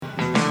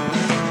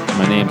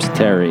My name's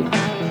Terry.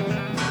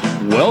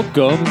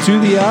 Welcome to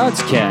the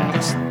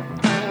Oddscast.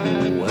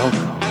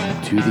 Welcome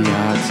to the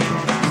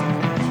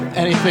Oddscast.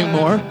 Anything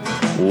more?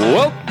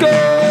 Welcome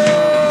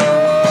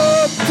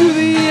to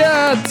the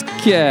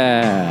Oddscast.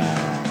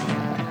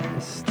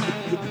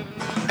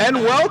 And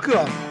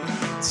welcome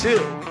to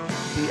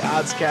the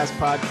Oddscast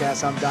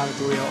podcast. I'm Don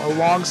DeLeo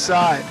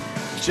alongside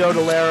Joe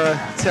Delera,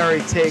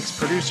 Terry Takes,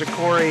 producer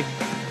Corey.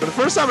 For the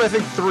first time in, I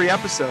think, 3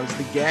 episodes,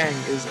 the gang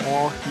is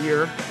all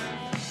here.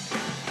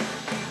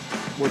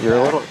 You're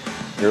a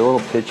little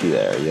pitchy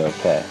there. Are you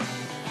okay?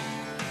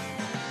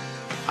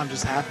 I'm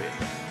just happy.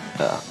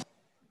 Yeah.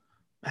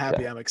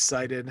 I'm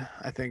excited.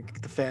 I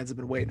think the fans have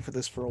been waiting for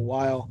this for a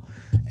while.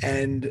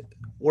 And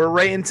we're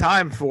right in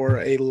time for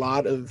a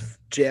lot of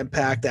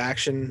jam-packed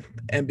action.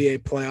 NBA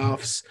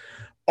playoffs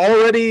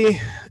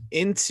already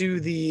into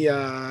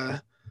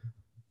the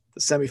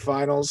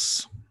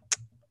semifinals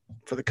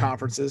for the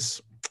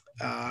conferences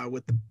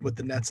with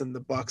the Nets and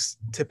the Bucks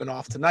tipping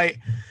off tonight.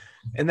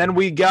 And then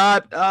we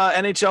got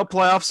NHL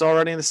playoffs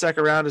already in the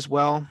second round as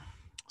well.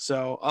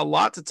 So a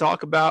lot to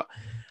talk about.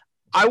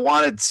 I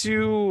wanted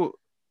to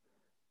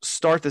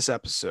start this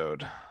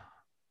episode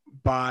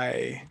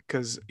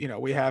because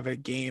we have a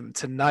game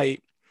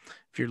tonight.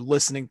 If you're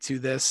listening to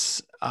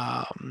this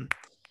on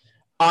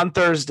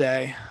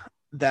Thursday,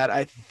 that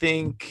I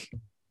think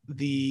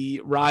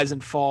the rise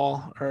and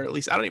fall, or at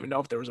least I don't even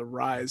know if there was a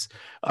rise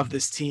of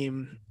this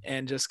team,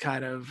 and just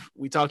kind of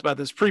we talked about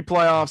this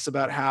pre-playoffs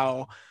about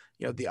how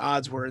the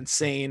odds were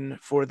insane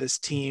for this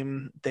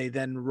team. They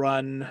then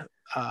run,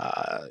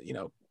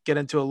 get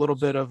into a little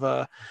bit of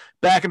a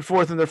back and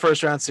forth in their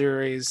first round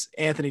series.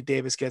 Anthony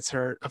Davis gets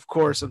hurt. Of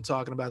course, I'm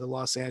talking about the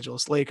Los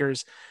Angeles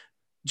Lakers.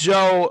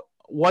 Joe,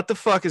 what the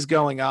fuck is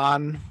going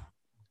on?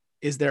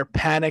 Is there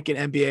panic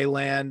in NBA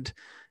land?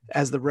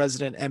 As the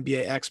resident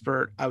NBA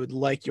expert, I would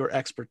like your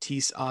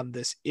expertise on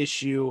this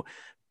issue,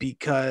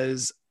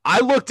 because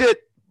I looked at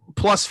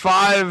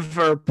 +5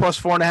 or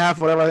 +4.5,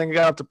 whatever. I think I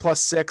got up to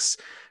 +6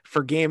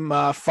 for game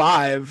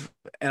 5.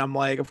 And I'm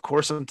like, of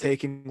course I'm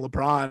taking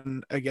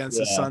LeBron against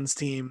the Suns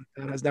team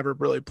that has never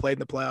really played in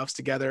the playoffs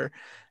together.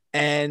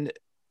 And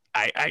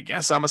I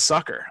guess I'm a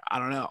sucker. I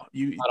don't know.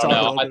 I don't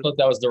know. I thought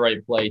that was the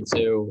right play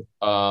too.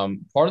 Part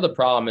of the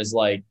problem is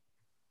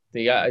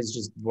the guys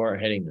just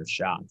weren't hitting their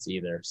shots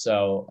either.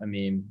 So, I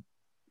mean,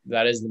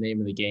 that is the name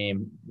of the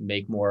game.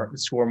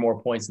 Score more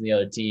points than the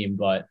other team.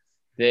 But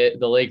the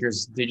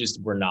Lakers, they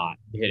just were not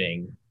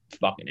hitting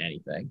fucking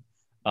anything.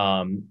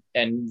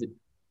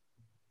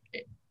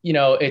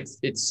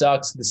 It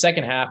sucks. The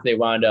second half, they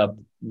wound up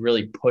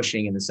really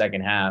pushing in the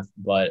second half,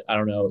 but I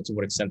don't know to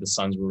what extent the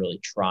Suns were really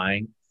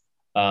trying.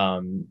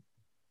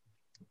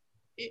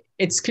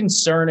 It's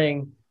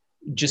concerning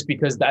just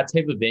because that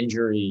type of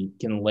injury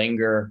can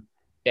linger.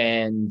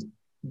 And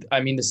I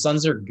mean, the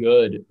Suns are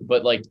good,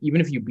 but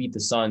even if you beat the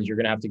Suns, you're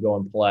going to have to go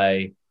and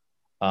play,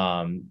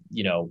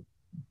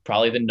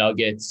 probably the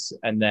Nuggets.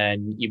 And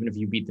then even if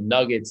you beat the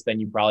Nuggets, then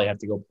you probably have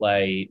to go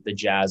play the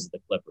Jazz, the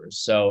Clippers.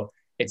 So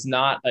it's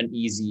not an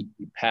easy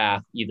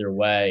path either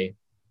way.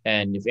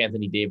 And if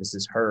Anthony Davis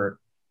is hurt,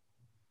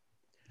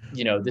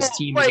 this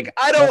team, to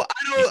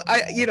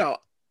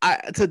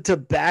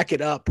back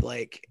it up,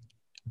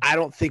 I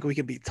don't think we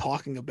can be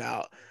talking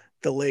about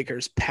the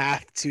Lakers'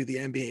 path to the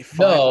NBA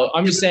final. No,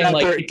 I'm just saying,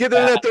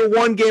 given that they're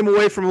 1 game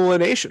away from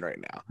elimination right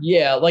now.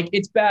 Yeah,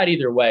 it's bad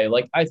either way.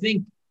 I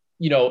think,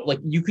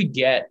 you could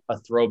get a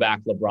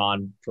throwback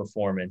LeBron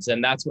performance,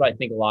 and that's what I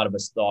think a lot of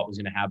us thought was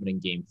going to happen in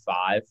Game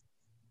 5,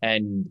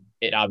 and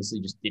it obviously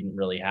just didn't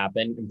really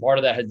happen. And part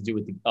of that had to do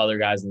with the other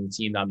guys on the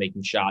team not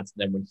making shots.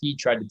 And then when he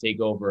tried to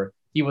take over,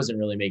 he wasn't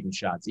really making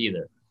shots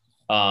either.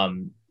 I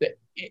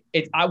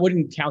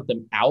wouldn't count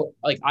them out.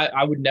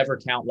 I would never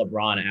count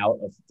LeBron out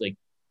of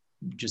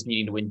just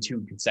needing to win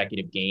 2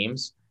 consecutive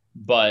games.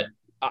 But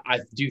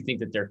I do think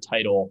that their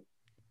title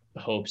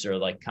hopes are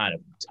kind of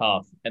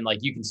tough. And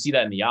you can see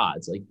that in the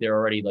odds. They're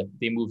already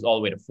they moved all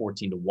the way to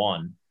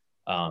 14-1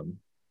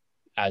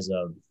 as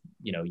of,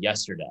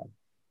 yesterday.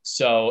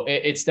 So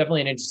it's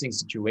definitely an interesting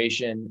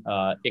situation.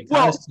 It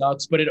kind of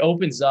sucks, but it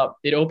opens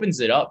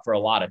it up for a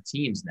lot of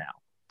teams now.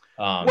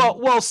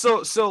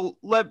 So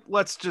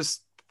let's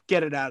just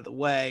get it out of the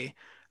way.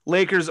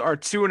 Lakers are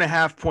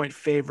 2.5 point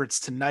favorites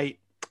tonight,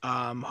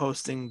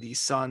 hosting the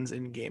Suns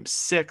in Game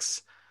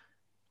 6.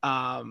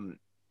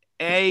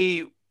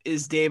 A,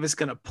 is Davis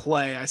going to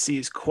play? I see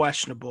he's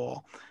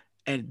questionable.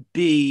 And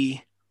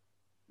B,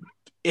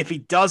 if he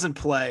doesn't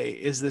play,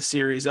 is the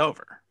series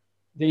over?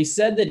 They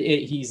said that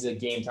he's a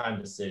game time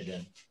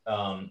decision.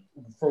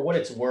 For what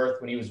it's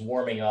worth, when he was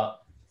warming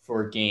up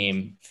For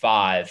Game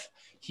 5,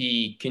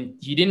 he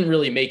didn't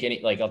really make any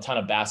a ton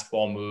of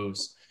basketball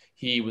moves.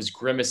 He was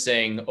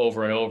grimacing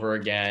over and over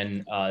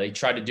again. They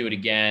tried to do it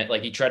again.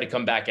 He tried to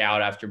come back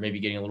out after maybe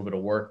getting a little bit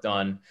of work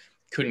done,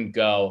 couldn't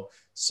go.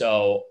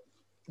 So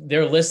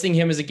they're listing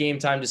him as a game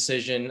time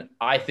decision.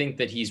 I think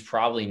that he's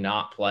probably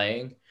not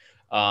playing,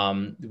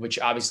 which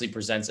obviously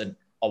presents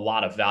a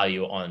lot of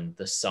value on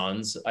the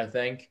Suns, I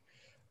think,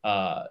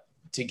 to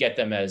get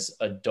them as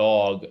a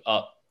dog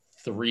up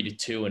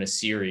 3-2 in a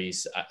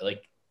series,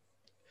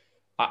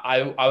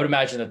 I would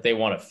imagine that they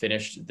want to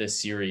finish this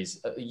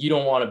series. You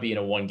don't want to be in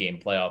a 1-game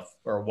playoff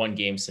or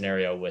 1-game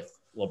scenario with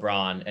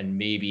LeBron and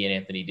maybe an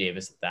Anthony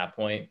Davis at that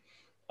point.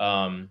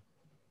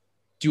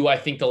 Do I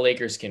think the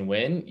Lakers can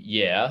win?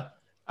 Yeah.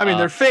 I mean,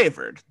 they're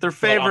favored. They're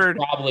favored.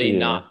 I'm probably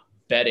not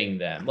betting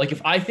them. Like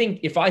if I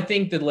think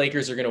the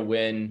Lakers are going to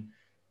win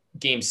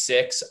Game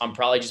 6, I'm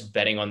probably just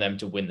betting on them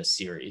to win the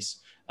series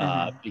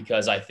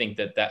because I think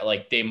that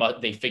like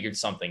they figured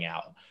something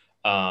out.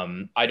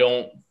 I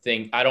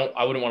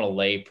wouldn't want to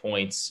lay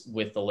points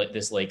with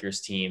this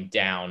Lakers team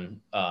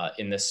down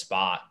in this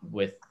spot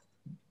with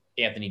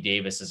Anthony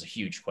Davis as a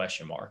huge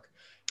question mark.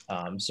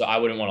 So I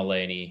wouldn't want to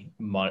lay any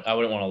money. I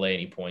wouldn't want to lay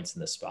any points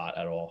in this spot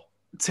at all.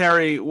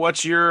 Terry,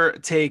 what's your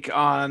take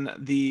on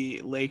the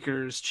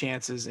Lakers'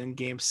 chances in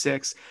Game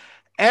 6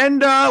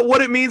 and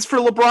what it means for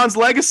LeBron's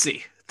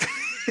legacy?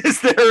 Is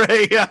there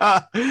a,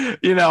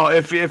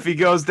 if he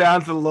goes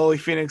down to the lowly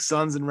Phoenix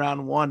Suns in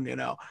round 1,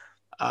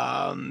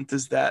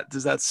 does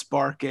that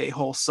spark a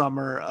whole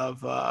summer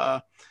of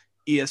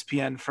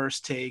ESPN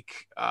First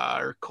Take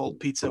or Cold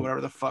Pizza,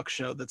 whatever the fuck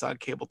show that's on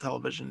cable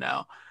television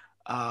now,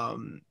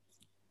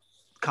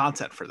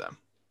 content for them?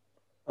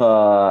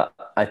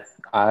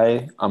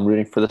 I'm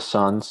rooting for the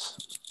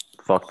Suns.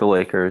 Fuck the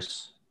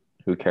Lakers.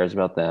 Who cares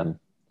about them?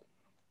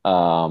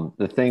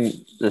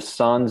 The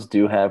Suns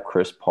do have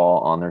Chris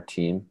Paul on their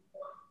team,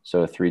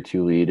 so a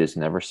 3-2 lead is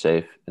never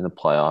safe in the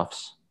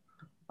playoffs.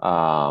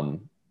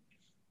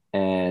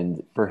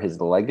 And for his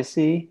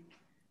legacy,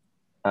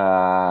 he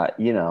won.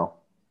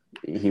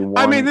 He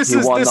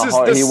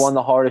won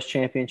the hardest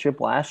championship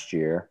last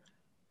year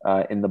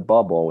in the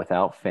bubble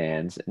without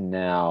fans.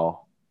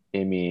 Now,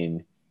 I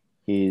mean,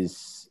 he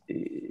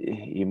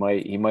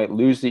might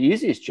lose the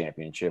easiest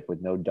championship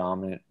with no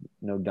dominant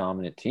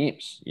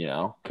teams.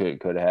 Could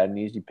have had an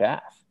easy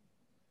path.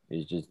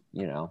 He's just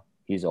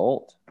he's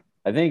old.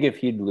 I think if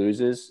he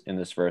loses in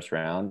this first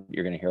round,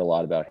 you're going to hear a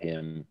lot about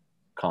him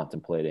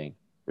contemplating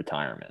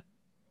retirement.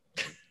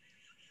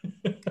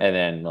 And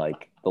then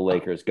like the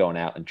Lakers going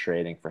out and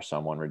trading for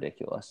someone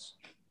ridiculous.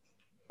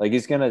 Like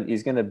he's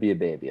gonna be a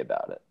baby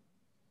about it.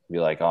 Be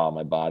like, oh,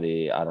 my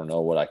body, I don't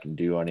know what I can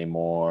do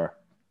anymore.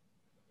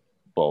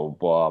 Blah, blah,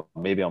 blah.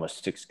 Maybe I'm a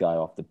 6th guy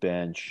off the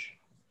bench.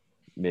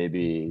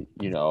 Maybe,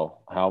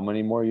 how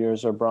many more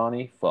years are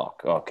Bronny?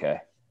 Fuck, okay.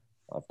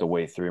 I'll have to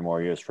wait 3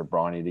 more years for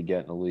Bronny to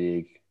get in the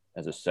league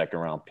as a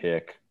 2nd-round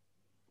pick.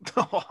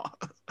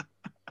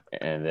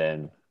 And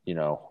then,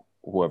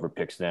 whoever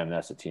picks them,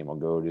 that's the team I'll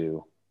go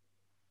to.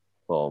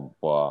 Blah,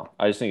 blah.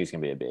 I just think he's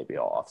going to be a baby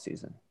all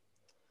offseason.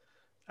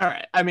 All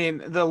right. I mean,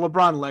 the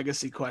LeBron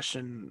legacy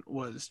question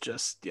was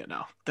just,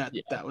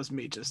 that was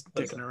me just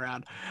dicking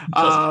around.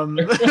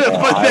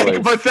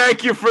 But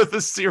thank you for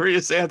the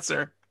serious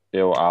answer.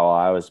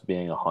 I was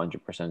being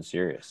 100%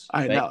 serious.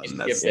 I know.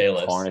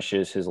 It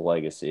tarnishes his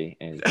legacy,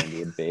 and he's going to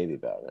be a baby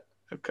about it.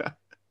 Okay.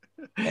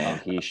 And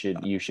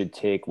you should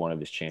take one of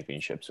his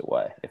championships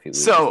away if he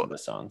loses to the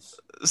Suns.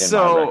 Suns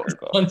are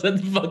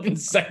the fucking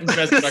 2nd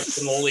best record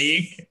in the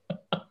league.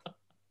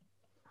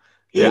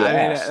 Yeah,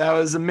 I mean, that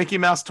was a Mickey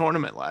Mouse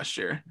tournament last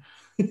year.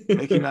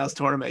 Mickey Mouse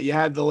tournament. You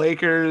had the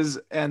Lakers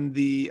and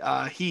the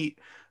Heat.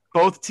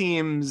 Both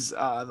teams,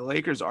 the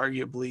Lakers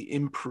arguably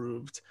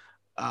improved,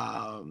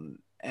 and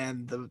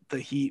the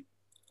Heat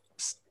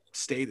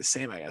stayed the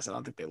same, I guess. I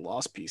don't think they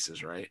lost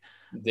pieces, right?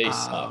 They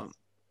sucked.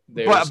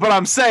 But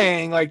I'm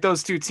saying, like,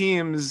 those two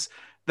teams,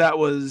 that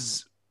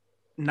was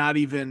not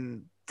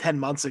even 10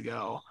 months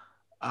ago.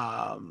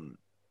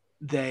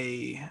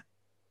 They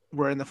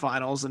were in the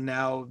finals, and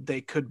now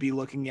they could be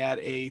looking at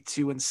a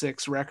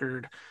 2-6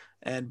 record,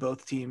 and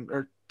both teams,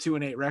 or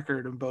 2-8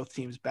 record, and both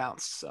teams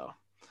bounced. So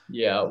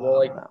yeah,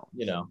 well,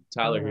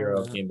 Tyler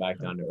Hero came back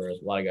down to earth.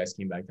 A lot of guys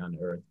came back down to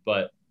earth,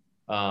 but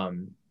I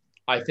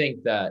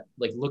think that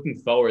like looking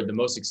forward, the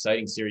most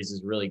exciting series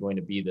is really going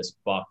to be this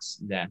Bucks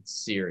Nets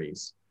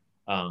series.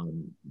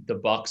 The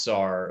Bucks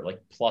are like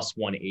plus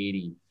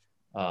 180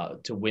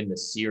 to win the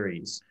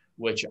series,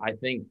 which I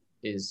think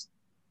is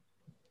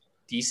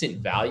decent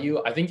value.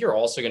 I think you're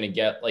also going to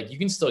get you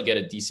can still get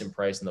a decent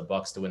price in the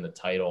Bucks to win the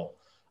title.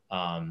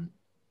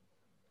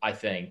 I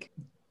think.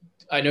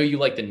 I know you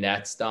like the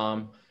Nets,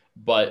 Dom,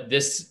 but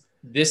this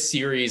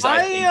series,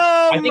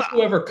 I think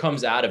whoever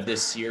comes out of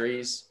this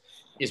series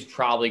is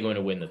probably going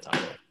to win the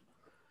title.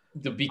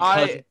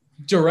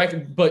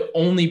 But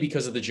only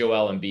because of the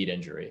Joel Embiid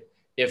injury.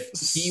 If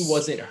he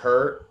wasn't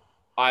hurt,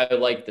 I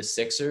like the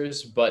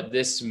Sixers, but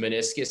this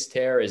meniscus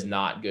tear is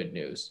not good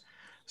news.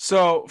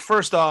 So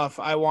first off,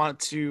 I want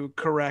to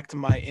correct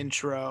my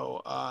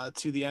intro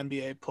to the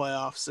NBA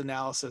playoffs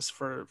analysis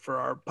for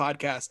our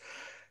podcast.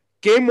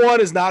 Game 1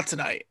 is not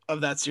tonight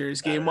of that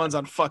series. Game 1's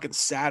on fucking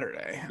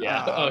Saturday.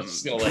 Yeah, I was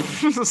just gonna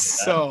let you know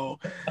so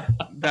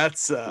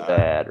that's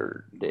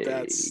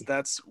Saturday.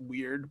 That's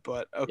weird,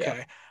 but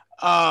okay.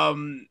 Yeah.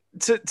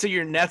 To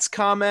your Nets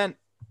comment,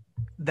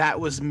 that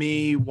was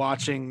me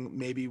watching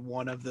maybe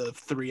one of the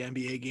 3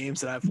 NBA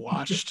games that I've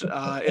watched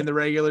in the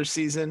regular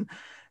season.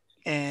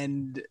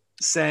 and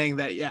saying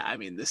that, yeah, I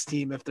mean, this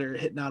team, if they're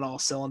hitting on all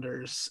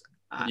cylinders,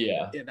 I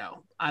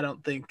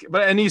don't think,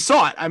 and you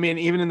saw it. I mean,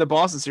 even in the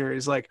Boston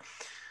series, like,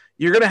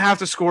 you're going to have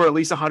to score at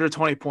least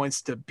 120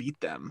 points to beat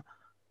them.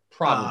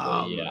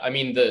 Probably, yeah. I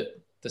mean, the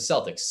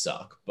Celtics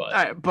suck, but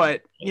I'm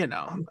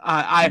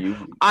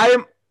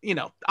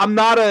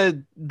not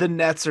the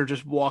Nets are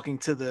just walking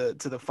to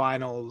the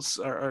finals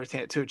or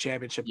to a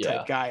championship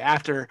type guy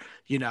after,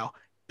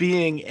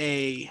 being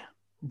a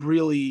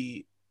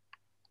really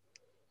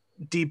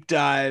deep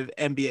dive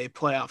NBA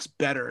playoffs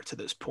better to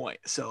this point.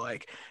 So,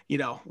 like,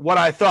 what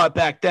I thought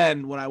back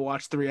then when I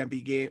watched 3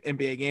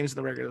 NBA games in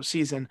the regular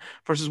season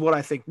versus what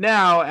I think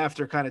now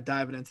after kind of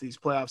diving into these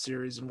playoff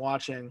series and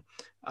watching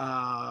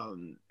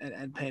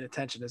and paying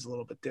attention is a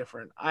little bit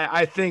different.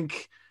 I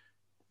think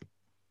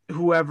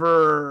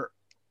whoever,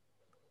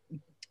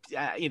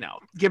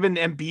 given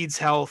Embiid's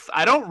health,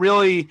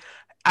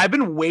 I've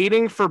been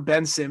waiting for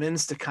Ben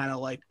Simmons to kind of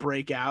like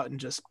break out and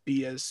just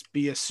be a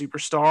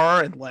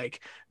superstar and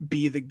like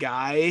be the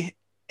guy,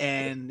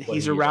 and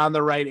he's around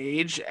the right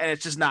age, and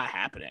it's just not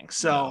happening.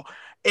 So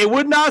it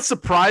would not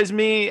surprise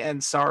me,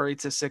 and sorry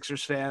to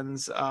Sixers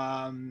fans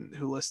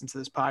who listen to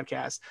this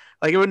podcast,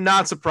 like, it would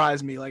not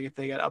surprise me like if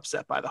they get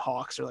upset by the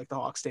Hawks, or like the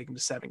Hawks take them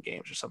to 7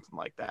 games or something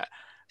like that.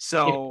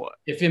 So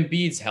if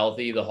Embiid's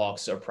healthy, the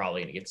Hawks are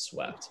probably going to get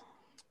swept.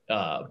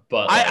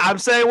 But I'm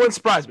saying it wouldn't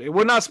surprise me. It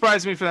would not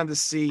surprise me for them to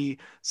see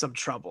some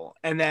trouble.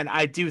 And then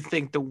I do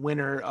think the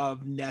winner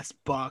of Nets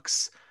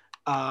Bucks,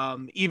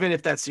 even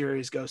if that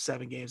series goes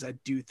 7 games, I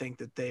do think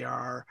that they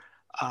are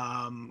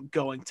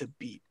going to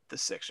beat the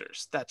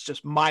Sixers. That's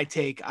just my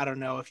take. I don't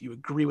know if you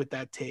agree with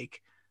that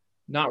take.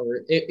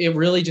 It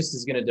really just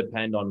is going to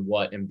depend on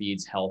what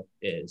Embiid's health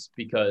is,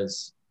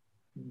 because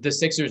the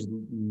Sixers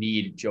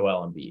need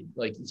Joel Embiid.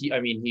 Like,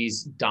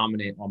 he's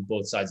dominant on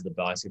both sides of the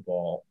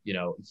basketball. They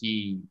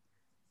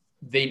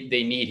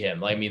need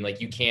him. I mean, like,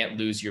 you can't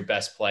lose your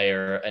best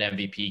player, an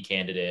MVP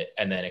candidate,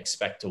 and then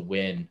expect to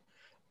win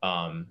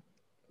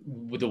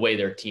with the way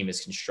their team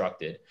is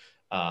constructed.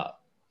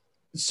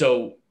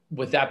 So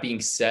with that being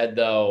said,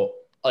 though,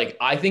 like,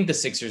 I think the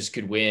Sixers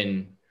could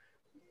win.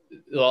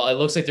 Well, it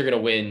looks like they're going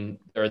to win,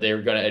 or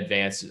they're going to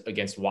advance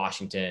against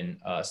Washington.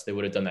 So they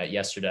would have done that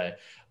yesterday.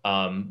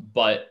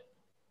 But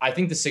I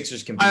think the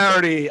Sixers can beat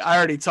I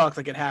already talked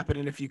like it happened,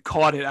 and if you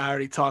caught it, I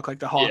already talked like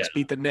the Hawks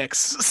beat the Knicks.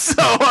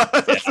 So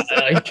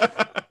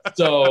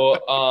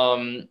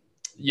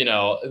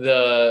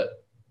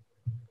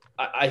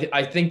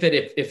I think that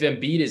if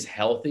Embiid is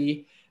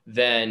healthy,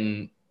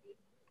 then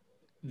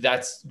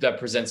that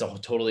presents a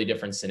totally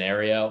different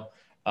scenario.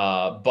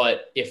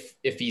 But if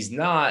he's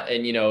not,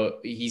 and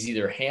he's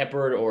either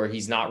hampered or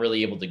he's not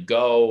really able to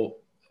go,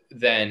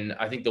 then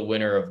I think the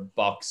winner of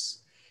Bucks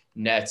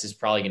Nets is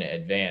probably going to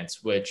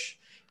advance, which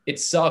it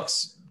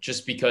sucks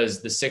just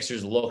because the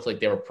Sixers looked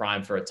like they were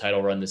primed for a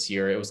title run this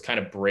year. It was kind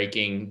of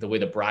breaking, the way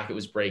the bracket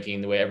was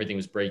breaking, the way everything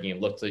was breaking. It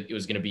looked like it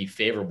was going to be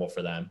favorable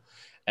for them.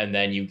 And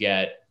then you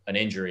get an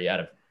injury out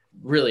of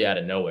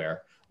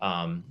nowhere.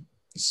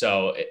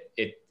 So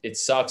it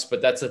sucks, but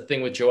that's the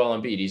thing with Joel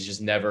Embiid. He's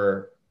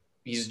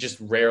just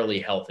rarely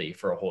healthy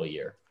for a whole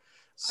year.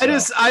 So.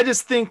 I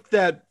just think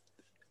that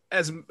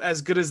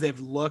as good as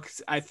they've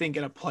looked, I think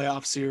in a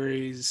playoff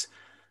series,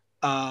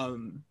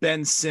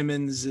 Ben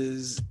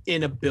Simmons'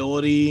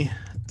 inability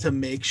to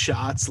make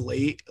shots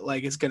late,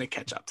 like, is going to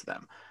catch up to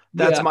them.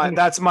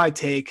 That's my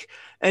take.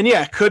 And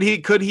yeah, could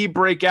he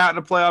break out in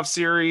a playoff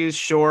series?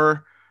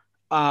 Sure.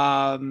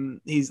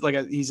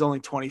 He's only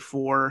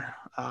 24.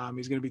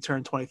 He's going to be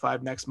turned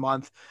 25 next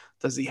month.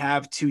 Does he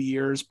have 2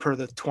 years per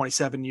the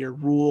 27-year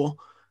rule?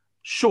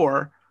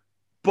 Sure.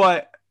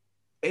 But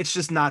it's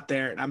just not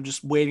there, and I'm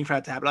just waiting for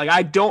that to happen. Like,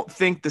 I don't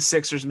think the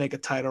Sixers make a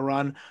title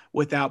run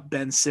without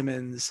Ben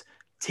Simmons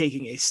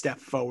taking a step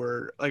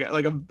forward,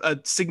 like a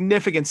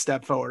significant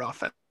step forward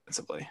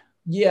offensively.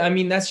 Yeah, I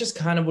mean, that's just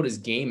kind of what his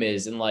game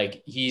is. And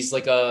like, he's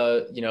like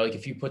like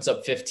if he puts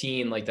up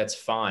 15, like, that's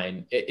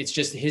fine. It's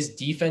just his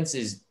defense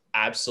is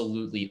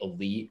absolutely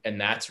elite.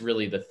 And that's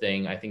really the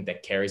thing I think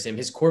that carries him.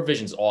 His core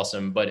vision's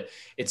awesome, but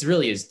it's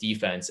really his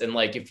defense. And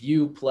like, if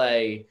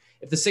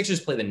the Sixers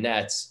play the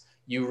Nets,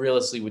 you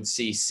realistically would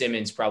see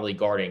Simmons probably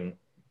guarding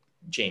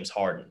James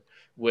Harden,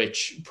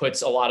 which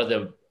puts a lot of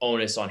the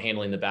onus on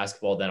handling the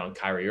basketball then on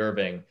Kyrie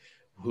Irving,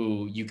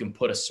 who you can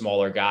put a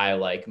smaller guy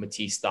like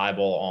Matisse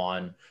Thybulle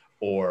on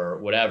or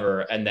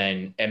whatever, and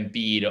then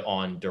Embiid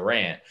on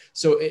Durant.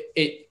 So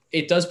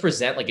it does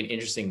present like an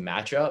interesting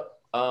matchup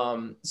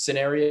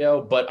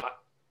scenario, but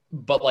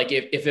like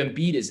if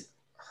Embiid is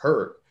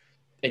hurt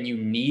and you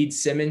need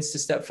Simmons to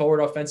step forward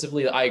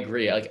offensively, I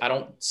agree. Like, I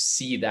don't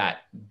see that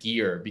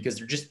gear because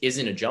there just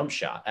isn't a jump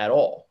shot at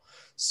all.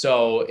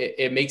 So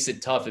it makes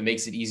it tough. It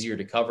makes it easier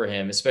to cover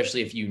him,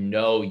 especially if you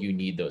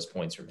need those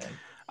points from him.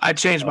 I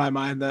changed my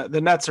mind.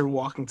 The Nets are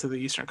walking to the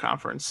Eastern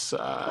Conference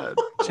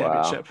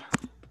championship.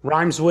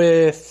 Rhymes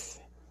with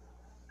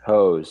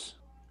hose.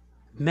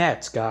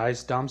 Mets,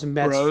 guys. Dom's a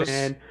Mets Bros.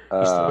 fan.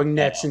 He's throwing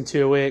Nets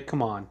into it.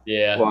 Come on.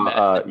 Yeah.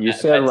 Well, you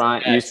said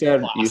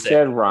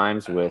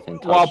rhymes with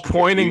and While touched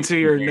pointing to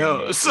your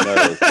nose. So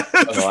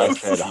I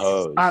said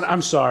hose.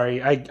 I'm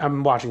sorry.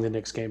 I'm watching the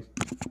Knicks game.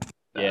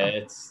 Yeah,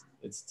 it's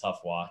a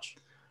tough watch.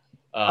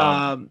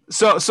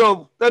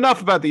 So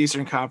enough about the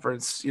Eastern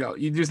Conference.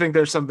 You do think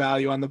there's some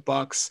value on the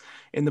Bucks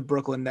in the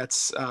Brooklyn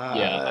Nets,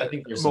 I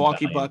think there's some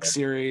Milwaukee value Bucks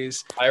there.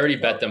 series. I already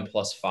bet them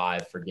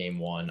 +5 for game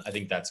 1. I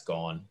think that's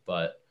gone,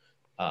 but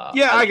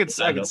I can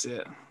see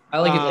it. I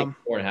like it like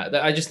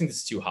 4.5. I just think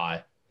it's too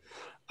high.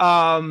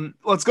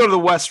 Let's go to the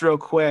West real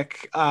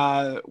quick.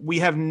 We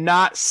have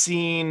not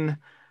seen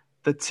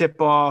the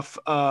tip-off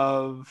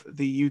of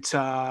the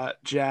Utah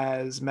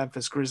Jazz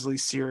Memphis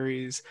Grizzlies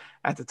series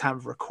at the time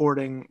of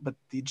recording, but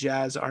the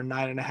Jazz are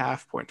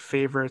 9.5-point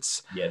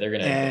favorites. Yeah, they're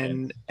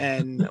gonna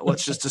and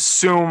let's just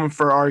assume,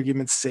 for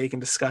argument's sake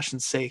and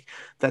discussion's sake,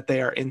 that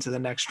they are into the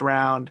next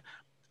round.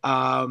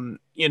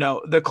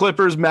 The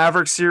Clippers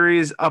Maverick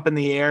series up in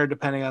the air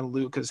depending on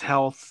Luka's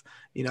health.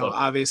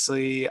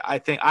 Obviously, I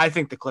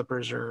think the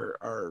Clippers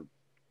are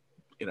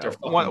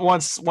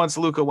once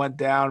Luka went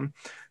down,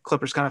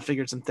 Clippers kind of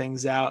figured some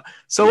things out.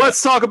 So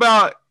let's talk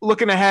about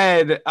looking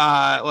ahead.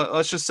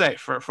 Let's just say,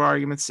 for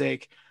argument's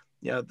sake,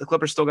 the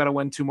Clippers still got to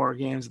win 2 more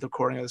games at the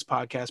recording of this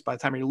podcast. By the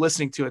time you're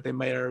listening to it, they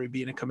might already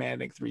be in a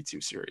commanding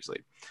 3-2 series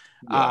lead.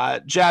 Yeah.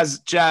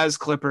 Jazz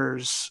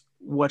Clippers.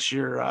 What's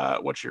your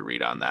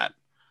read on that?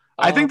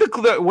 I think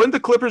wouldn't the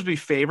Clippers be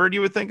favored,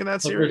 you would think, in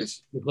that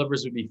series? The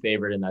Clippers would be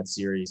favored in that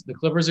series. The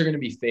Clippers are going to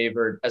be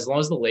favored as long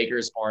as the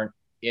Lakers aren't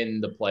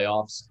in the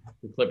playoffs.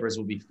 The Clippers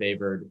will be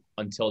favored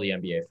until the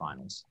NBA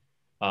Finals,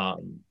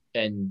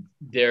 and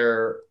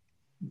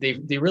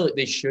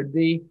they should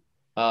be.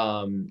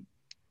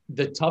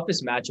 The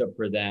toughest matchup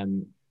for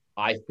them,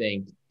 I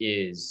think,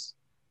 is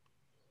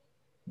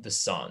the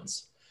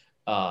Suns,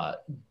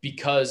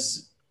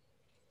 because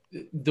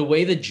the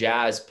way the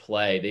Jazz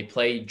play, they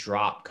play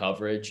drop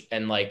coverage,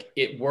 and like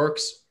it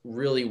works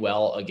really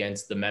well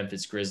against the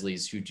Memphis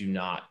Grizzlies, who do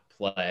not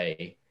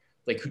play,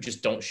 like who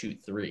just don't shoot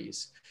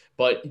threes.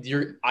 But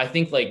I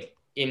think like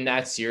in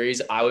that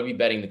series, I would be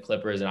betting the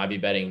Clippers, and I'd be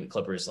betting the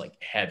Clippers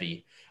like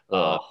heavy,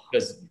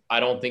 because I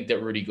don't think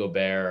that Rudy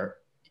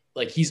Gobert,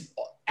 like he's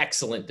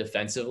excellent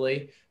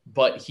defensively,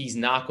 but he's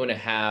not going to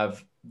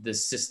have the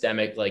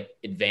systemic like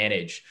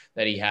advantage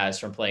that he has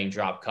from playing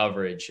drop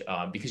coverage,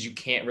 because you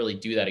can't really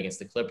do that against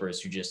the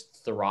Clippers, who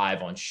just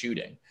thrive on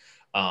shooting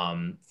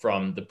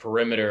from the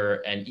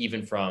perimeter and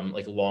even from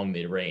like long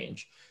mid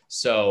range.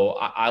 So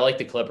I like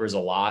the Clippers a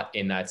lot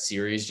in that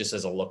series, just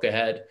as a look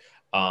ahead.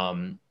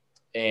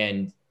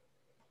 And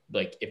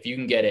like if you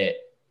can get it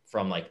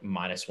from like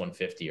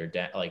 -150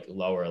 or like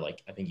lower,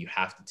 like I think you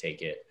have to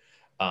take it.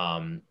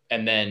 And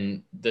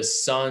then the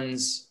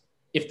Suns.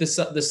 If the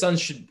Suns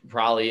should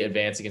probably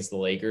advance against the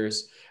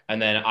Lakers, and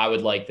then I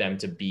would like them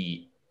to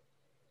beat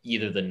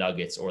either the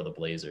Nuggets or the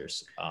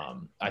Blazers.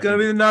 It's going to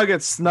be the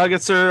Nuggets.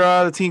 Nuggets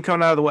are the team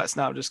coming out of the West.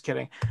 No, I'm just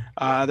kidding.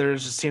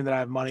 There's this team that I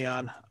have money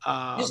on.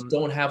 Just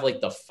don't have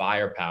like the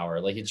firepower.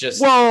 Like it's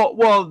just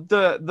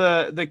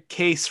the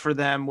case for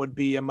them would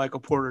be a Michael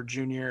Porter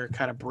Jr.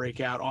 kind of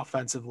breakout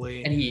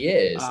offensively, and he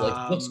is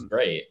like looks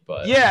great,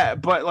 but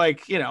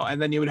like and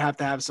then you would have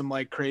to have some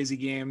like crazy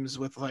games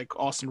with like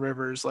Austin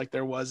Rivers, like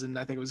there was in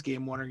I think it was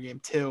game 1 or game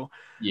 2.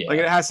 Yeah, like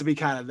it has to be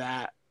kind of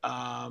that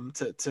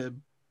to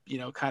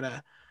kind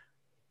of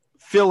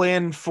fill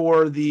in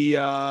for the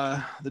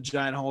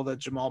giant hole that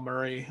Jamal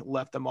Murray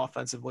left them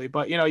offensively.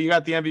 But, you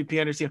got the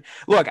MVP on your team.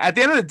 Look, at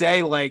the end of the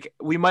day, like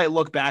we might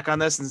look back on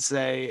this and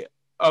say,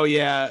 oh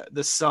yeah,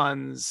 the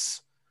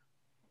Suns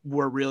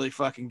were really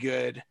fucking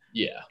good.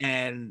 Yeah.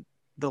 And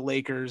the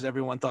Lakers,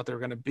 everyone thought they were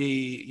going to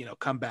be,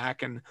 come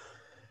back and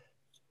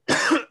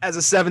as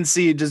a 7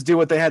 seed, just do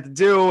what they had to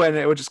do. And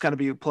it would just kind of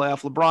be a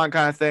playoff LeBron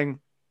kind of thing.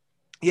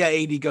 Yeah,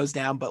 AD goes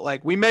down, but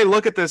like we may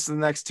look at this in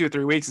the next 2 or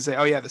 3 weeks and say,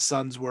 oh yeah, the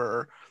Suns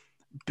were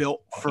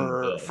built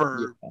for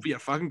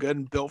fucking good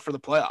and built for the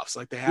playoffs.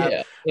 Like they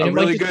have a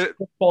really good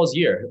Paul's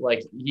year.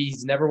 Like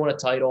he's never won a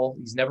title.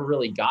 He's never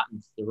really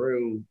gotten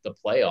through the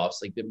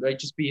playoffs. Like it might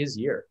just be his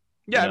year.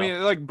 Yeah, I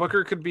mean, like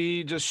Booker could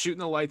be just shooting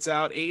the lights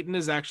out. Ayton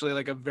is actually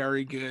like a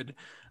very good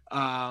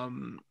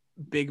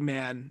big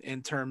man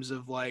in terms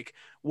of like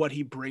what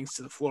he brings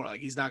to the floor. Like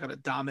he's not going to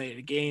dominate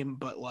a game,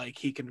 but like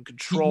he can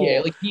control.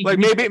 Yeah,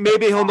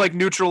 maybe he'll like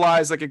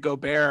neutralize like a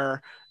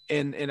Gobert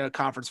in a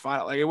conference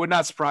final. Like it would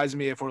not surprise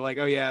me if we're like,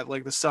 oh yeah,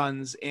 like the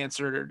Suns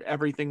answered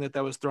everything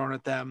that was thrown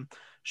at them.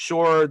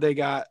 Sure, they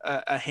got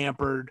a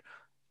hampered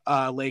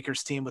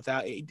Lakers team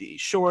without AD.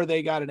 Sure,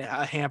 they got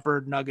a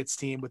hampered Nuggets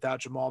team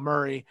without Jamal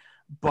Murray,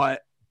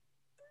 but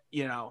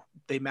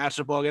they matched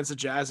up well against the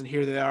Jazz, and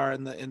here they are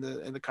in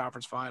the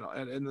conference final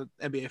and in the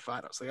NBA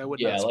finals. Like I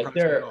would not surprise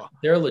me at all.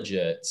 They're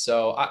legit.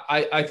 So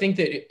I think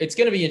that it's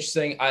going to be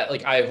interesting.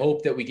 I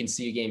hope that we can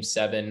see a game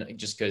 7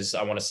 just because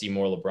I want to see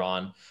more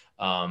LeBron.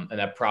 And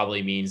that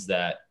probably means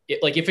that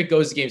if it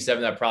goes to game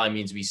 7, that probably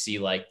means we see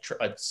like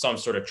some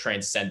sort of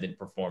transcendent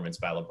performance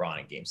by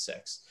LeBron in game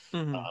 6.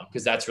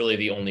 Because that's really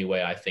the only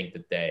way I think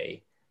that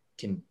they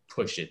can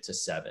push it to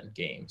 7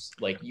 games.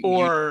 Like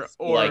or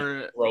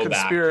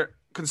throwback.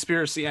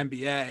 conspiracy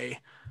NBA.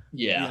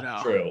 Yeah, you know.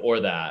 true.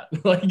 Or that.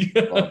 Like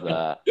Love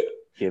that.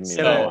 Give me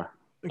So, more.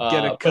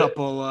 Get a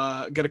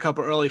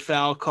couple early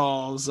foul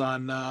calls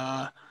on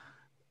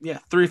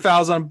 3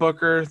 fouls on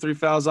Booker, 3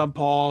 fouls on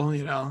Paul,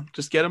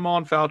 just get them all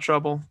in foul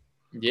trouble.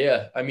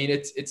 Yeah, I mean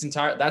it's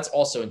that's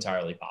also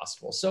entirely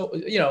possible. So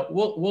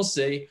we'll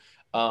see.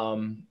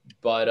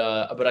 But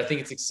I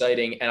think it's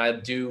exciting, and I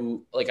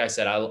do, like I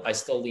said, I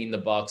still lean the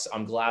Bucks.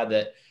 I'm glad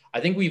that I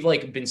think we've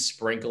been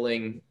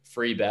sprinkling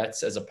free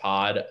bets as a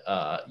pod.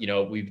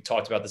 We've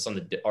talked about this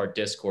on our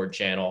Discord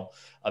channel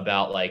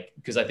about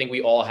because I think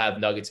we all have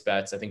Nuggets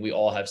bets. I think we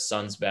all have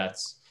Suns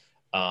bets.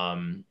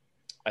 I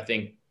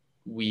think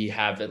we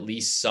have at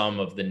least some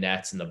of the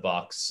Nets and the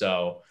Bucks.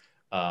 So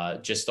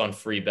just on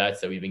free bets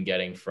that we've been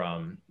getting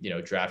from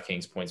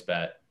DraftKings,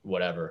 PointsBet,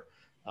 whatever.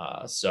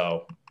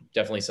 So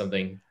definitely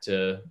something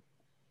to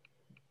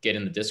get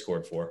in the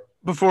Discord for.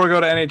 Before we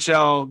go to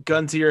NHL,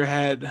 gun to your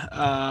head,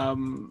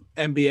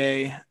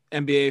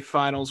 NBA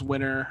Finals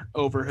winner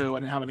over who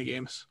and how many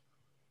games?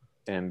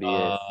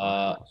 NBA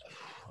Finals.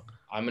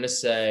 I'm gonna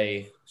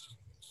say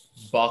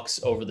Bucks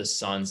over the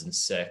Suns in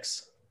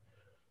 6.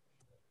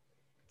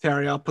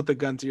 Terry, I'll put the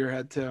gun to your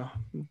head too.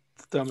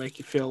 Don't make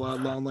you feel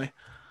lonely.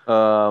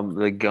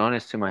 The gun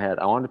is to my head.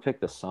 I wanted to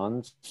pick the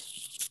Suns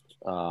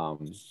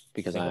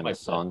because I am a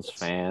Suns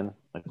fan,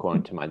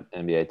 according to my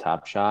NBA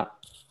Top Shot.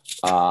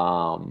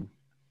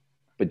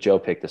 But Joe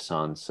picked the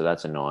Suns, so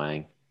that's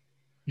annoying.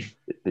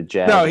 The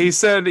Jazz. No, he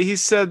said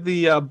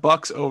the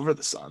Bucks over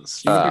the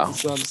Suns. You picked the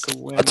Suns to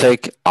win.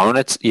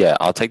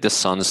 I'll take the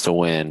Suns to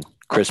win.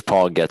 Chris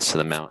Paul gets to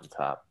the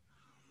mountaintop.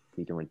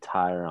 He can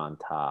retire on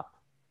top.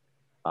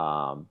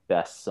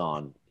 Best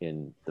Sun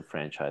in the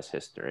franchise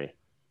history.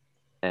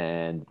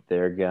 And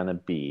they're gonna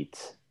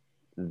beat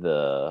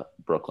the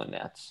Brooklyn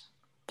Nets.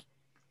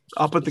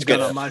 I'll put the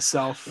gun on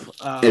myself.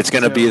 It's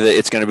gonna be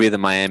the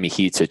Miami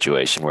Heat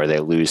situation where they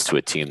lose to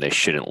a team they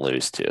shouldn't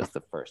lose to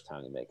the first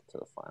time they make it to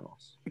the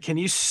finals. Can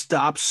you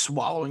stop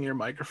swallowing your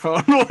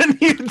microphone when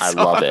you talk? I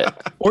love it.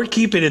 Or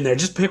keep it in there.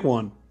 Just pick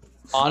one.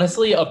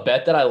 Honestly, a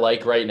bet that I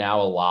like right now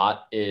a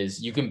lot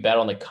is you can bet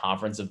on the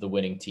conference of the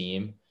winning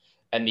team,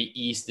 and the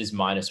East is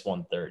minus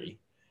 130.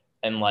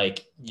 And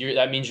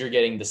that means you're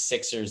getting the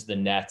Sixers, the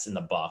Nets, and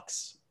the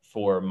Bucks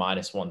for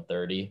minus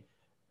 130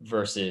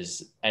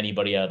 versus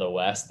anybody out of the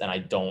West. And I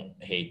don't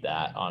hate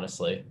that,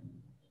 honestly.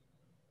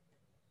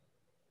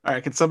 All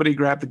right, can somebody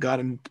grab the gun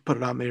and put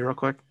it on me real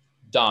quick?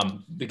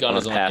 Dom, the gun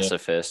is I'm a on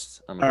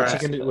pacifist. All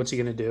right. What's he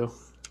gonna do?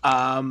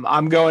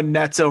 I'm going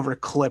Nets over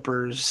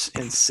Clippers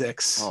in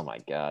 6. Oh my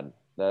god,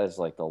 that is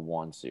the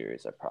one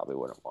series I probably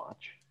wouldn't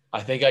watch.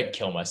 I think I'd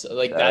kill myself.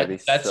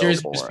 That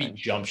series would just be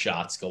jump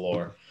shots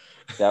galore.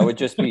 That would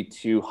just be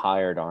 2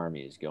 hired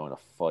armies going to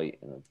fight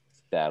in a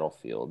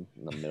battlefield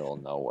in the middle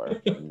of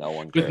nowhere. No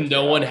one cares. With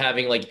no one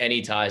having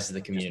any ties to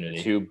the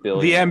community. 2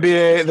 billion. The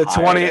NBA,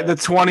 the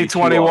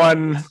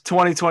 2021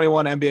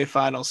 NBA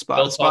Finals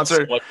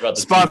sponsored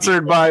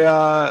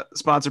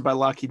by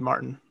Lockheed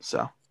Martin.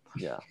 So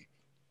yeah,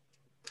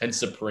 and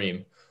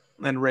Supreme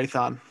and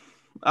Raytheon.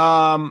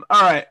 All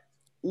right.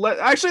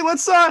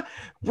 Let's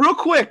real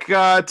quick.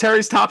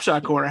 Terry's Top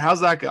Shot Corner. How's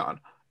that going?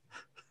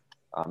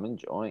 I'm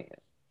enjoying it.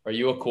 Are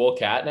you a cool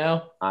cat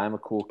now? I'm a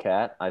cool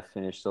cat. I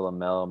finished the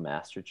LaMelo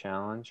Master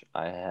Challenge.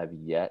 I have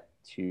yet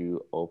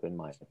to open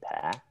my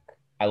pack.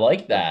 I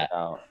like that.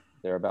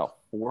 There are about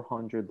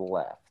 400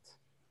 left,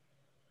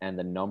 and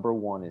the number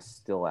 1 is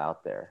still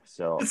out there.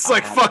 So it's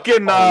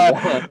fucking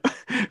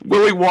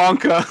Willy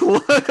Wonka.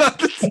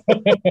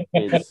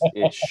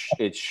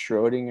 it's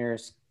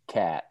Schrödinger's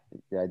cat.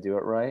 Did I do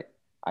it right?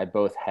 I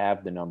both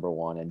have the number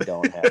 1 and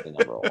don't have the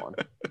number 1.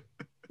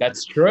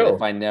 That's true. And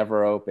if I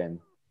never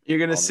open, you're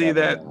gonna see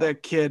that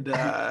kid.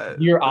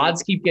 Your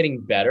odds keep getting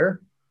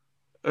better.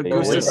 Or your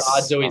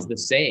odds always the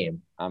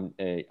same. I'm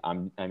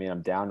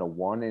down to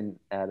 1 in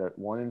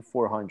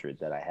 400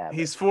 that I have.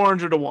 He's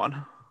 400 to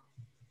 1.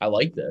 I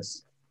like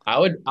this. I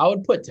would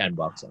put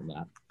 $10 on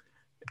that.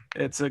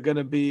 It's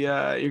gonna be.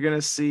 You're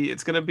gonna see.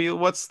 It's gonna be.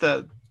 What's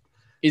the?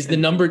 Is the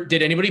number?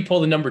 Did anybody pull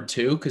the number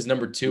 2? Because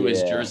number 2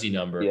 is jersey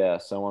number. Yeah,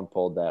 someone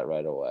pulled that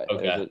right away.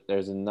 Okay.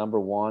 There's a number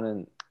 1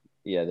 and.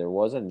 Yeah, there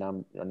was a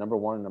number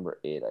 1 and number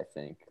 8, I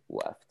think,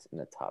 left in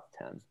the top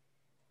 10.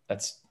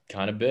 That's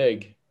kind of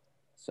big.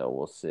 So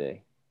we'll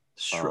see.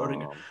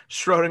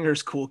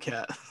 Schrödinger's cool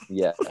cat.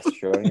 Yeah,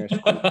 Schrödinger's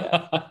cool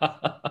cat.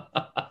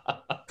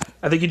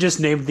 I think you just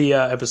named the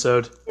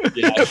episode.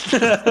 Yeah.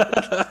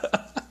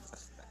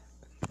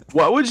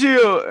 What would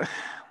you?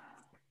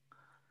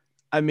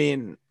 I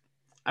mean,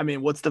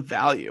 what's the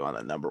value on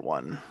the number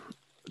 1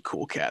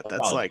 cool cat?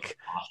 That's like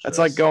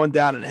going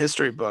down in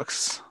history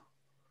books.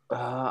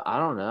 I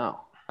don't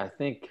know. I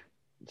think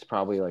it's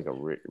probably a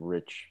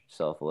rich,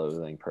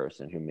 self-loathing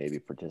person who maybe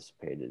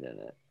participated in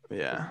it.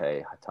 Yeah.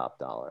 Pay top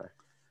dollar.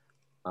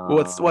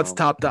 What's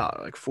top dollar?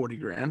 Like 40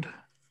 grand?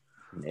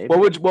 Maybe.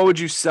 What would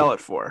you sell it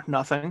for?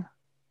 Nothing?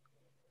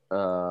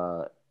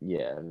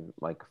 Yeah,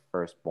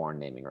 firstborn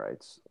naming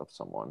rights of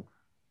someone.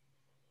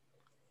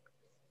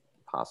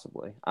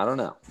 Possibly. I don't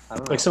know.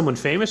 Like someone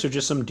famous or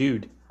just some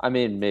dude? I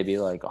mean, maybe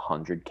like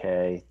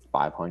 100K,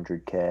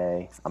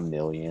 500K, a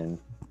million.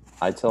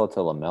 I'd sell it to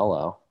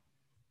LaMelo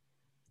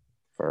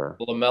for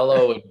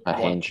LaMelo would a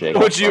handshake.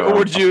 Would you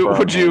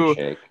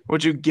handshake.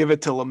 would you give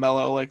it to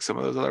LaMelo like some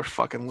of those other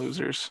fucking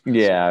losers?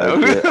 Yeah,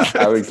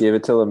 I would give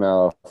it to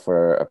LaMelo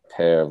for a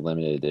pair of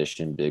limited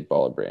edition Big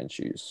Baller Brand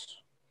shoes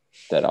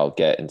that I'll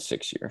get in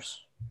 6 years.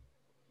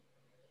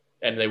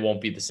 And they won't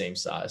be the same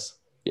size.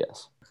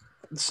 Yes.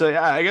 So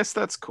yeah, I guess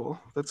that's cool.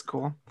 That's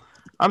cool.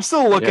 I'm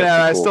still looking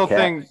Yeah, at it. it's a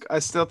cool I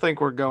still think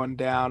we're going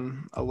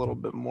down a little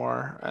bit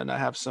more, and I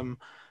have some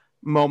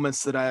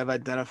moments that I have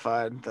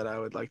identified that I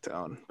would like to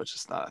own, but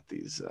just not at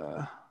these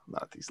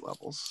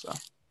levels. So,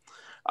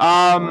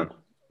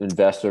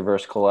 Investor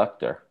versus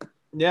collector.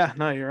 yeah,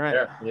 no, you're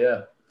right.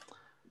 Yeah.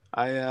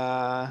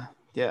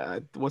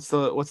 What's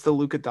the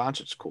Luka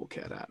Doncic cool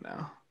cat at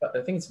now? I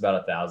think it's about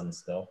 1,000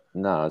 still.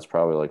 No, it's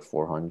probably like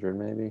 400,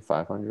 maybe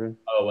 500.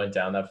 Oh, it went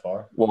down that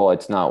far? Well,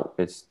 it's not.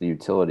 It's the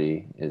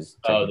utility is.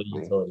 The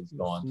utility's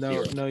gone. No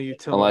utility.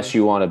 Unless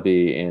you want to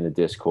be in the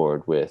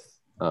Discord with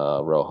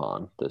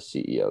Rohan, the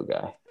CEO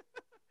guy.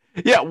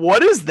 Yeah,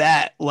 what is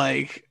that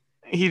like?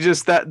 He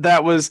just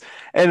that was,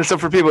 and so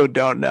for people who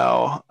don't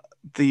know,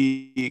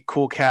 the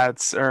Cool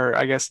Cats, or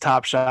I guess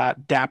Top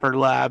Shot, Dapper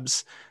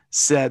Labs,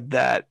 said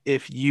that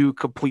if you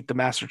complete the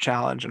Master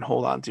Challenge and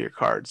hold on to your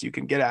cards, you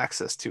can get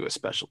access to a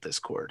special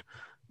Discord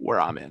where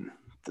I'm in,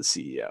 the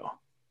CEO.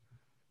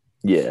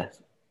 Yeah,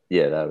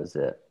 that was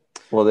it.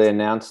 Well, they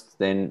announced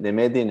they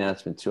made the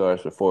announcement 2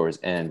 hours before it was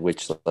end,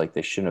 which like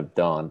they shouldn't have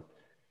done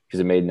because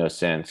it made no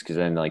sense. Because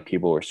then like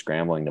people were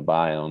scrambling to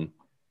buy them,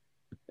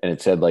 and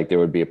it said like there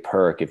would be a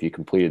perk if you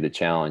completed the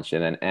challenge.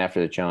 And then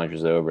after the challenge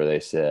was over, they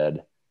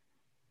said,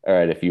 "All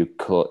right, if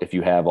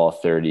you have all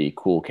 30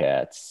 Cool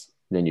Cats,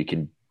 then you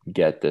can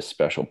get this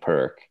special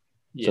perk."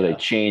 Yeah. So they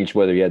changed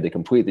whether you had to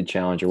complete the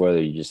challenge or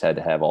whether you just had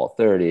to have all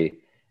 30.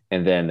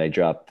 And then they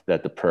dropped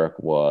that the perk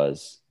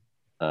was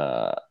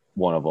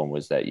one of them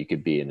was that you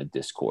could be in a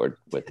Discord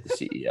with the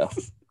CEO.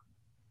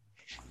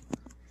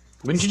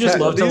 Wouldn't you just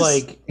love to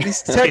like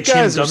these tech pitch him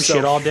guys dumb are so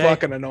shit all day?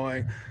 Fucking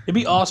annoying. It'd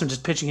be awesome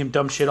just pitching him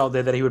dumb shit all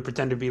day that he would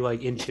pretend to be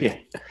like into.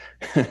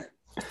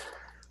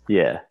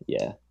 Yeah.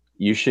 Yeah.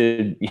 You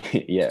should.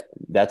 Yeah.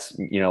 That's,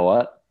 you know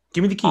what?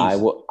 Give me the keys.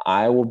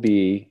 I will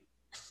be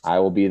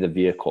the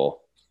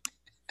vehicle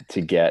to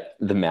get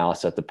the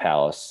Malice at the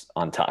Palace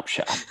on Top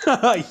Shot.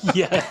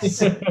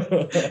 Yes.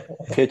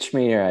 Pitch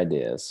me your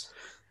ideas.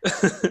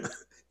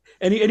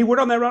 Any word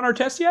on that Ron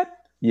Artest yet?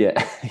 Yeah.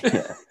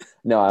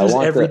 No, I Just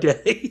want every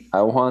day.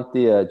 I want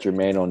the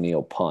Jermaine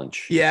O'Neal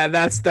punch. Yeah,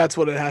 that's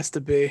what it has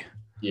to be.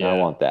 Yeah, I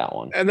want that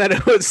one. And then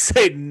it would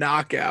say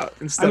knockout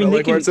instead of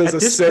like where it says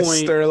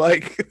assist or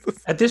like.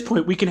 At this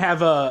point, we can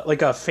have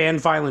a fan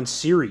violence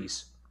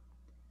series.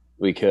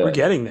 We could. We're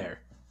getting there.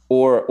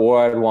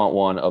 Or I'd want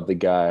one of the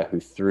guy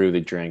who threw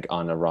the drink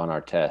on the Ron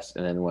Artest,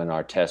 and then when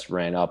Artest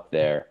ran up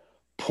there,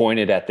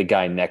 pointed at the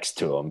guy next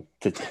to him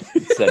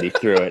said he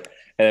threw it,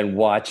 and then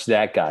watch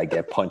that guy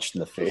get punched in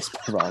the face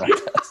by Ron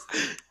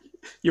Artest.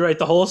 You're right.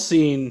 The whole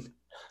scene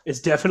is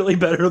definitely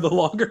better the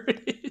longer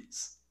it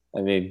is.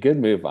 I mean, good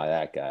move by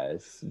that guy.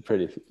 It's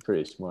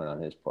pretty smart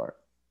on his part.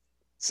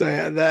 So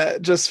yeah,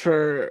 that just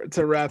to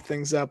wrap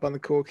things up on the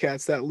Cool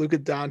Cats, that Luka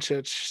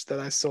Doncic that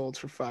I sold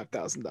for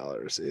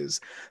 $5,000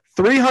 is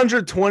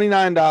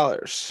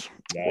 $329.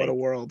 What a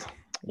world!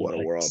 What a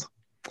world!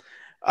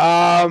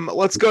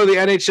 Let's go to the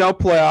NHL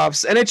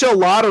playoffs. NHL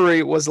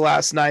lottery was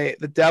last night.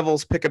 The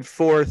Devils picking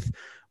fourth,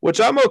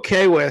 which I'm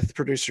okay with,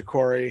 producer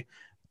Corey,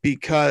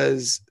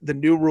 because the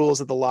new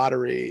rules of the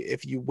lottery,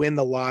 if you win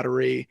the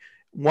lottery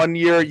one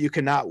year, you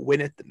cannot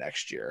win it the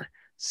next year.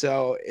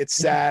 So it's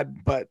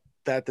sad, but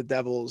that the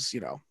Devils,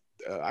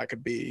 I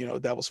could be,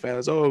 Devils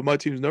fans. Oh, my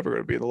team's never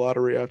going to be in the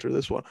lottery after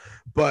this one.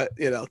 But,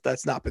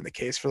 that's not been the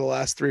case for the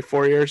last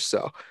 3-4 years.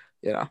 So,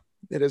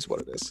 it is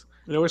what it is.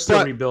 We're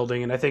still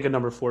rebuilding, and I think a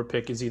number 4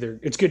 pick is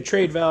it's good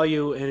trade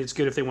value and it's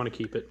good if they want to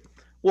keep it.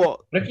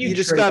 Well, but if you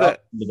just got to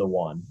the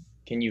one,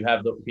 can you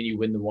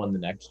win the one the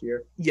next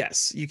year?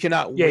 Yes, you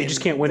cannot. Yeah, you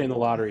just can't win it in the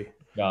lottery.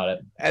 Got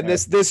it. And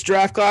this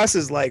draft class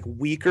is like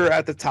weaker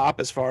at the top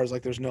as far as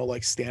like there's no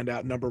like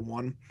standout number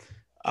one.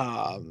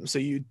 So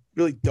you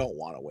really don't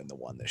want to win the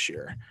one this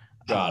year.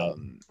 Got it.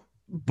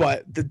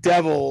 But the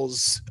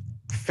Devils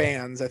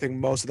fans, I think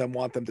most of them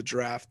want them to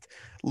draft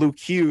Luke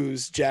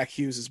Hughes, Jack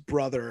Hughes'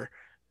 brother,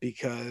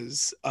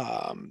 because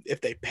if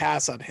they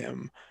pass on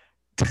him,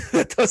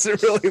 that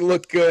doesn't really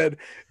look good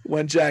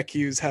when Jack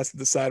Hughes has to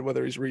decide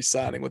whether he's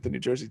re-signing with the New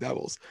Jersey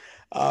Devils.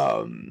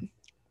 And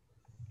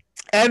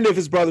if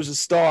his brother's a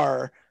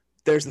star,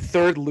 there's the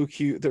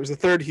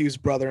third Hughes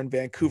brother in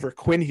Vancouver,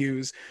 Quinn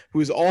Hughes,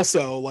 who is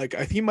also like, I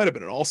think he might have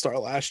been an all-star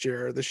last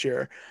year or this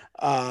year.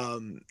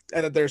 And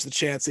then there's the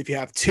chance if you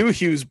have two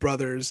Hughes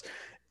brothers,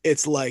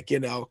 it's like,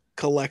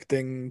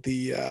 collecting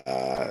the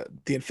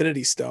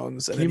Infinity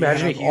Stones. And can you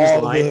imagine a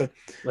Hughes line?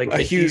 Like a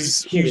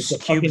Hughes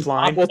cube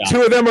line? Well,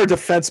 two of them are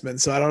defensemen,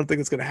 so I don't think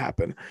it's going to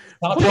happen.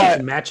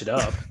 But match it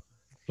up.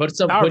 Put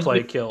some power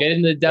play kill. Get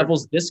in the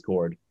Devil's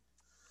Discord.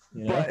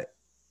 You know? But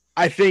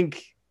I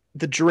think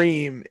the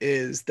dream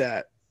is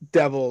that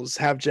Devils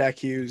have Jack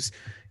Hughes.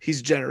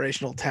 He's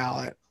generational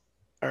talent.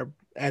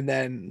 And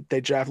then they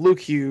draft Luke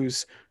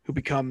Hughes, who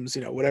becomes,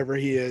 whatever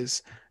he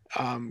is.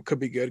 Could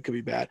be good, could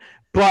be bad.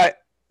 But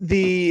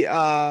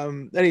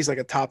then he's like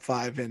a top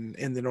 5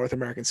 in the North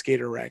American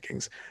skater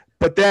rankings.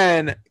 But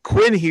then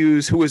Quinn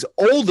Hughes, who is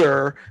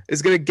older,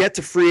 is going to get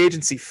to free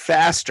agency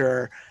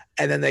faster,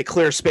 and then they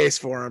clear space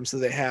for him, so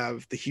they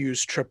have the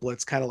Hughes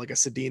triplets, kind of like a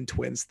Sedin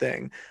twins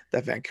thing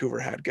that Vancouver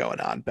had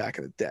going on back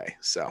in the day.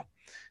 So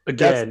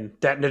again,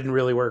 that didn't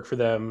really work for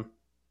them.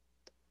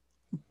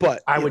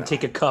 But I would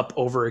take a cup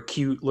over a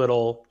cute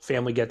little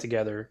family get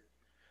together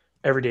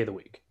every day of the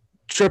week.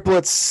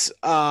 Triplets,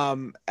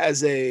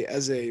 as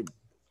a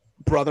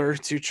brother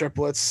to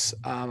triplets,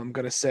 I'm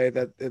going to say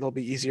that it'll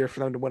be easier for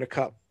them to win a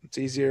cup. It's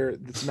easier.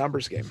 It's a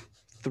numbers game.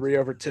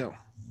 3/2.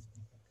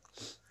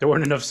 There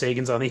weren't enough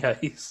Sagans on the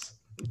ice.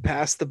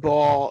 Pass the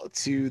ball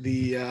to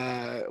the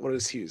what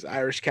is Hughes?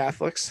 Irish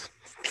Catholics.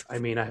 I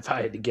mean, if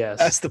I had to guess.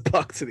 Pass the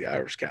puck to the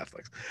Irish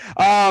Catholics.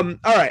 All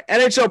right,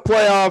 NHL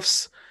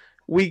playoffs.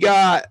 We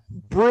got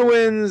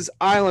Bruins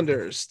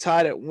Islanders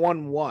tied at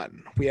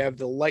 1-1. We have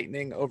the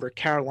Lightning over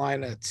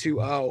Carolina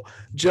 2-0.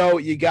 Joe,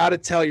 you got to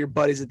tell your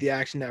buddies at the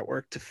Action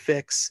Network to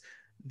fix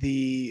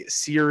the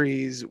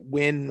series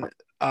win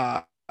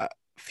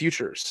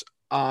futures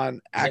on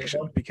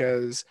Action,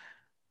 because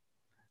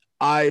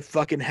I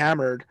fucking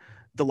hammered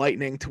the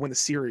Lightning to win the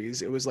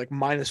series. It was like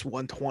minus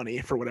 120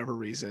 for whatever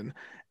reason.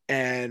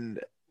 And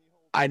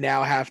I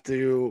now have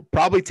to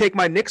probably take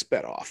my Knicks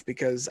bet off,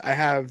 because I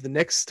have the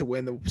Knicks to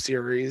win the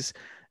series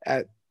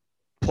at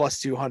plus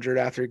 200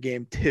 after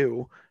game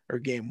 2 or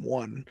game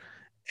 1.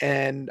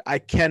 And I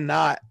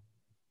cannot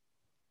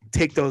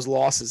take those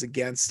losses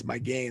against my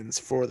gains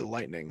for the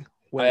Lightning.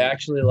 I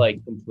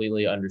actually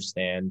completely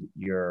understand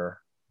your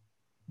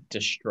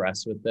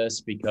distress with this,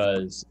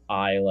 because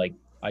I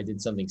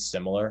did something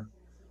similar,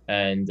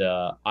 and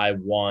I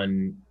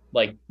won.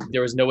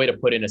 There was no way to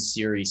put in a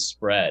series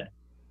spread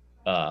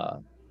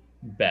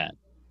bet,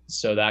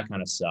 so that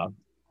kind of sucked.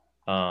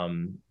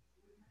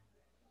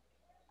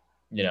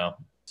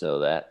 So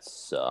that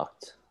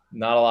sucked.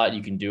 Not a lot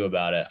you can do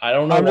about it. I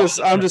don't know.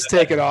 I'm just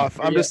taking off.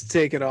 I'm just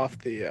taking off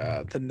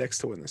the Knicks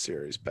to win the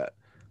series bet.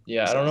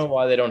 Yeah, I don't know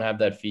why they don't have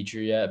that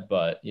feature yet,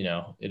 but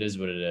it is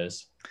what it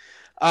is.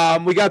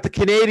 We got the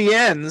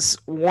Canadiens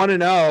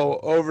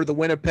 1-0 over the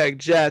Winnipeg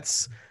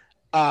Jets.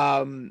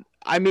 I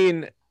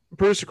mean,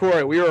 Bruce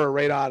Corey, we were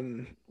right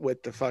on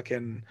with the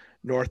fucking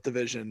North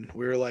Division.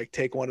 We were like,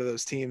 take one of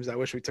those teams. I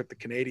wish we took the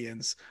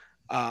Canadiens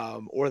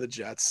or the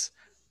Jets,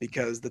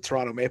 because the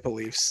Toronto Maple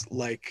Leafs,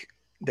 like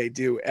they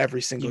do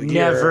every single year.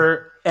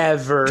 Never,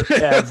 ever,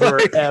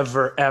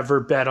 ever, ever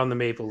bet on the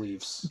Maple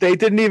Leafs. They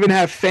didn't even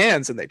have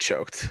fans, and they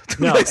choked.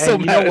 No,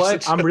 and you know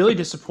what? I'm really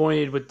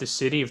disappointed with the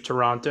city of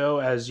Toronto,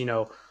 as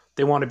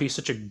they want to be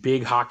such a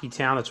big hockey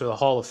town. That's where the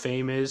Hall of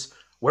Fame is.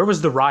 Where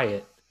was the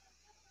riot?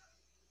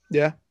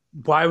 Yeah.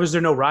 Why was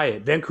there no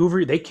riot?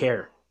 Vancouver, they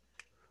care.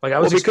 I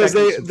was because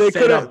expecting they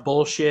fed up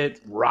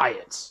bullshit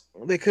riots.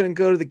 They couldn't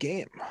go to the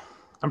game.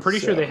 I'm pretty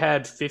sure they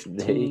had 15.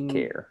 They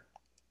care.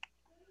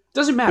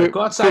 Doesn't matter.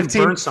 Go outside and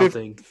burn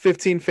something.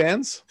 15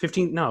 fans?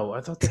 15? No,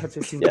 I thought they had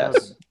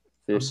 15,000.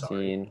 Yes,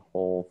 15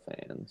 whole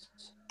fans.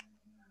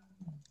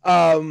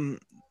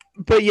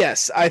 But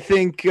yes, I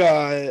think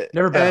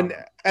never been.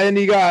 And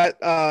you got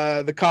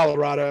the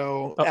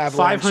Colorado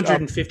Avalanche.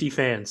 550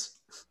 fans.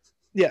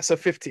 Yeah, so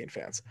 15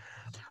 fans.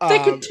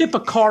 They could tip a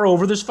car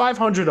over. There's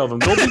 500 of them.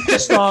 Go be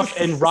pissed off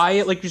and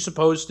riot like you're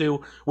supposed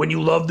to when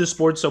you love the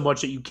sport so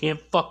much that you can't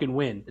fucking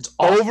win. It's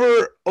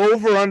awesome.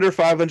 Over under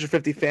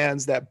 550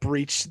 fans that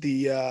breached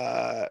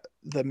the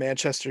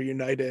Manchester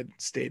United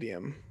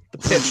stadium, the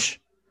pitch.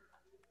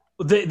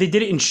 They did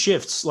it in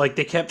shifts.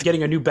 They kept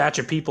getting a new batch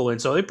of people in,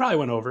 so they probably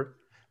went over.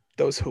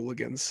 Those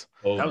hooligans.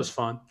 That was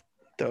fun.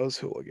 Those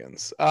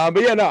hooligans.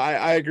 But yeah, no,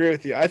 I agree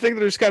with you. I think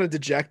they're just kind of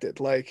dejected.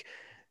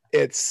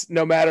 It's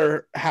no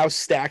matter how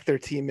stacked their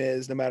team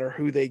is, no matter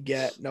who they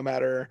get, no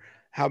matter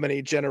how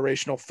many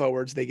generational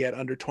forwards they get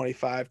under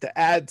 25 to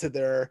add to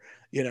their,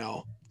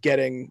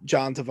 getting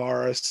John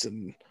Tavares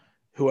and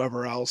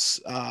whoever else,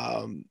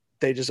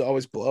 they just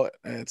always blow it.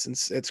 And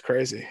it's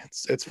crazy.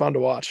 It's fun to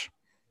watch.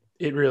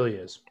 It really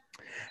is.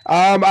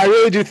 I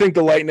really do think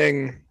the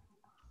Lightning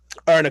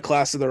are in a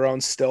class of their own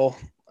still.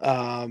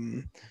 They're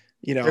going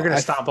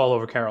to stomp all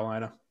over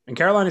Carolina, and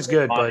Carolina's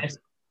good, but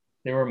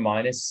they were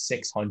minus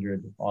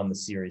 600 on the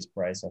series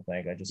price. I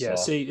think I just saw.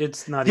 See,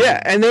 it's not.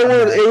 Yeah, even, and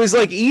it was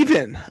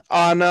even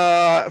on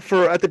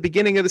for at the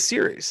beginning of the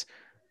series.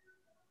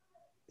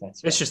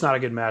 It's just not a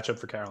good matchup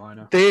for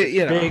Carolina. They,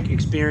 big,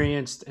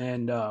 experienced,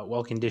 and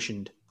well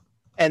conditioned.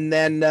 And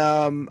then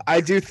I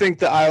do think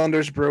the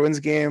Islanders Bruins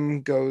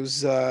game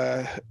goes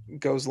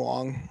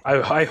long.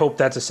 I hope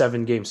that's a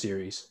 7-game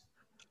series.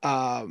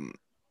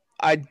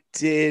 I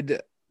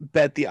did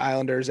bet the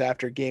Islanders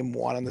after game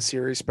 1 on the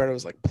series spread. It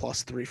was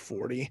plus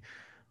 340,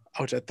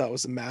 which I thought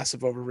was a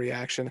massive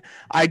overreaction.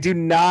 I do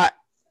not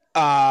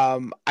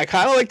I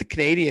kind of like the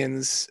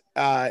Canadians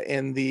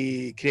in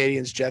the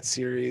Canadians Jets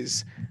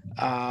series.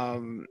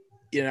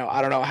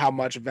 I don't know how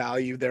much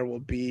value there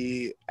will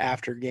be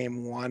after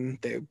game one.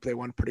 They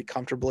won pretty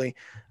comfortably.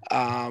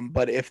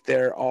 But if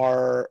there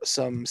are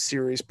some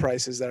series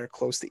prices that are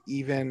close to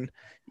even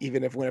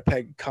if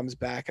Winnipeg comes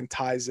back and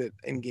ties it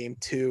in game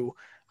two,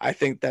 I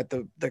think that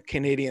the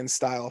Canadian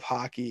style of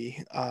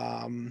hockey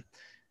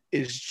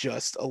is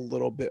just a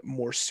little bit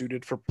more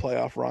suited for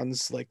playoff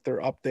runs. Like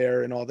they're up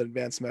there in all the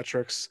advanced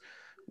metrics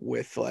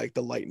with like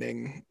the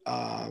Lightning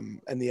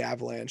and the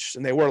Avalanche,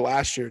 and they were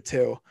last year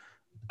too.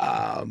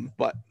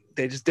 But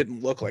they just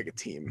didn't look like a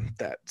team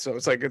so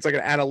it's like an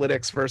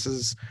analytics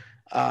versus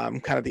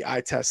kind of the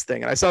eye test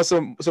thing. And I saw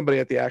somebody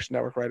at the Action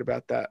Network write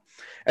about that.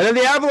 And then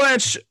the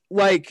Avalanche,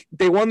 like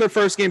they won their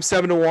first game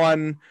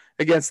 7-1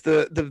 against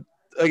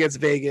against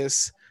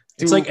Vegas.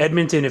 It's like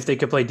Edmonton if they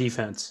could play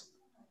defense.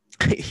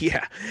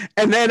 Yeah.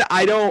 And then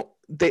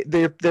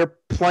they're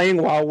playing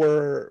while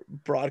we're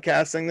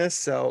broadcasting this,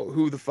 so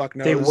who the fuck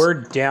knows? They were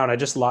down. I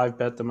just live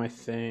bet them, I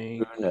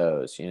think. Who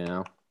knows,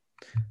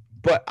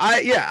 But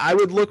I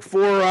would look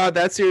for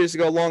that series to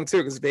go long too,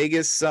 because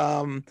Vegas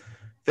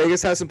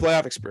has some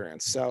playoff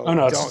experience. So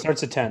it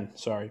starts at 10.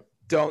 Sorry.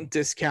 Don't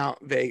discount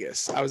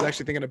Vegas. I was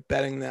actually thinking of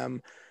betting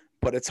them,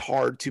 but it's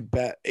hard to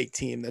bet a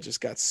team that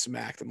just got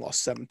smacked and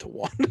lost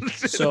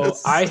 7-1. So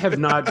I have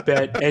not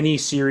bet any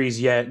series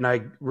yet, and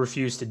I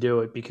refuse to do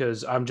it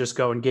because I'm just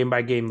going game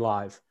by game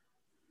live.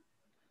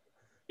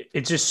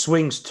 It just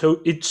swings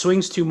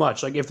too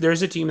much. Like if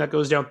there's a team that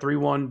goes down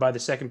 3-1 by the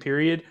second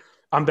period,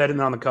 I'm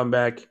betting on the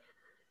comeback.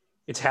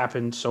 It's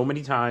happened so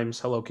many times.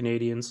 Hello,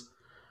 Canadians.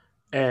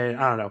 And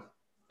I don't know.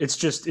 It's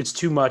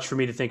too much for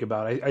me to think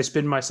about. I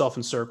spin myself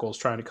in circles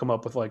trying to come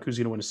up with like who's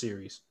going to win a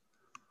series.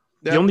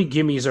 Yep. The only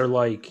gimmies are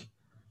like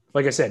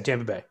I said,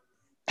 Tampa Bay.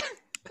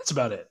 That's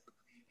about it.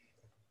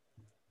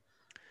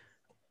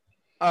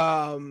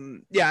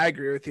 Yeah, I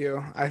agree with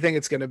you. I think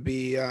it's going to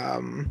be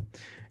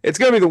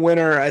the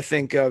winner. I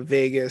think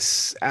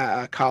Vegas,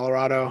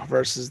 Colorado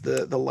versus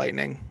the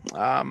Lightning.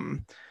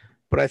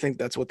 But I think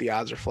that's what the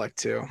odds reflect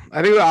too.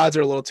 I think the odds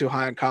are a little too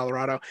high in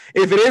Colorado.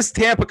 If it is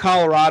Tampa,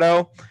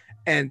 Colorado,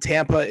 and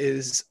Tampa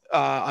is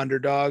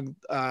underdog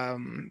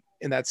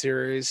in that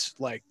series,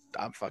 like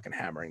I'm fucking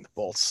hammering the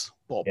bolt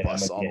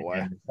bus all the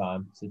way.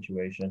 Time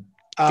situation.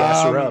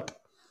 Gas her up.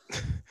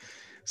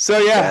 So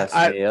yeah,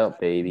 gas me up,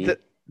 baby.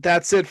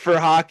 That's it for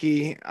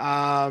hockey.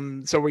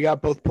 So we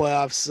got both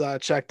playoffs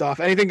checked off.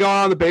 Anything going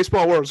on in the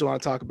baseball world we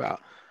want to talk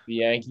about? The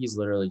Yankees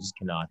literally just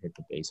cannot hit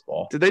the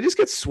baseball. Did they just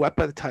get swept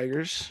by the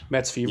Tigers?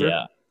 Mets fever?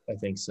 Yeah, I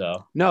think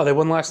so. No, they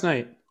won last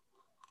night.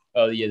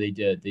 Oh, yeah, they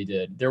did.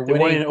 They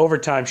won in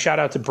overtime. Shout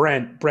out to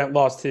Brent. Brent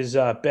lost his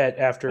bet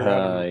after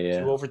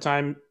 2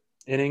 overtime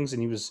innings,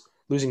 and he was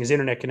losing his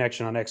internet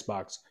connection on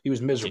Xbox. He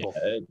was miserable.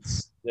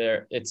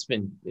 Yeah, it's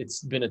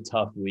been a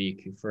tough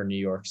week for New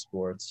York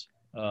sports.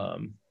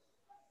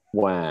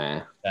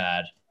 Wow.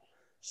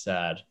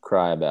 Sad.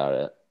 Cry about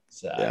it.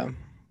 Sad. Yeah.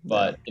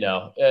 But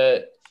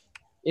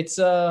it's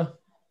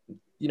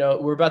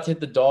we're about to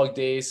hit the dog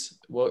days.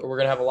 We're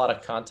gonna have a lot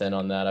of content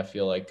on that. I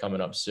feel like coming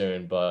up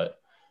soon. But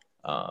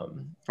are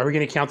we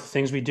gonna count the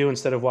things we do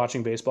instead of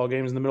watching baseball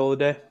games in the middle of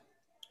the day?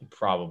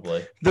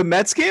 Probably. The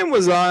Mets game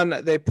was on.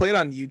 They played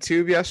on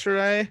YouTube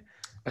yesterday.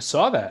 I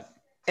saw that.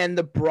 And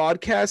the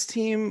broadcast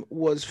team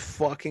was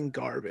fucking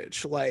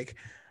garbage. Like,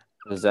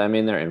 does that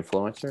mean they're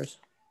influencers?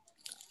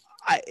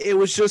 It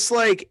was just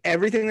like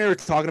everything they were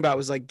talking about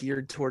was like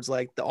geared towards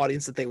like the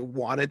audience that they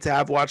wanted to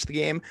have watch the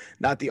game,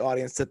 not the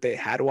audience that they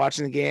had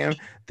watching the game.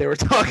 They were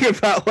talking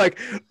about like,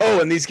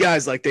 oh, and these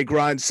guys, like they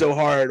grind so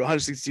hard,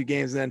 162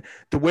 games. And then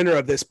the winner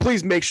of this,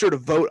 please make sure to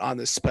vote on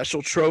this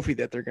special trophy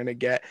that they're going to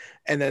get.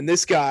 And then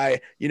this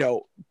guy,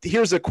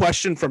 here's a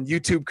question from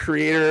YouTube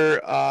creator,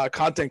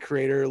 content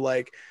creator,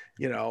 like,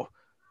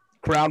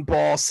 ground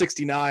ball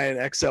 69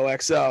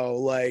 XOXO,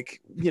 like,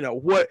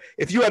 what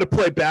if you had to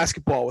play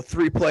basketball with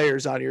 3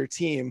 players on your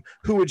team,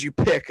 who would you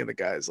pick? And the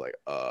guy's like,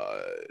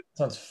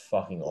 sounds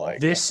fucking like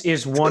this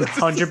is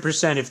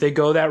 100% if they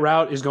go that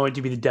route is going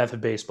to be the death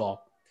of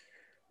baseball.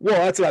 Well,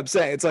 that's what I'm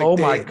saying. It's like, oh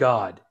my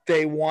God,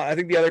 they want. I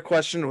think the other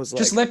question was like,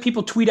 just let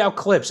people tweet out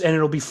clips and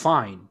it'll be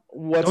fine.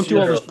 Don't do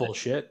all this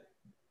bullshit.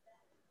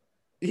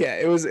 Yeah,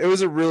 it was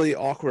a really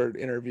awkward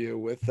interview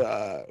with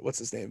what's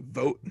his name,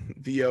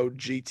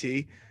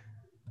 VOGT.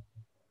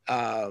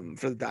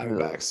 For the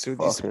Diamondbacks,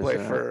 who used to play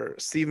for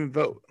Stephen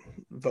Vogt.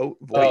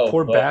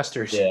 Poor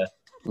bastards. Yeah,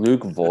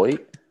 Luke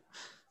Voigt.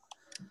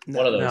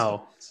 One of those.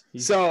 No.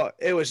 So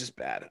it was just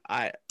bad.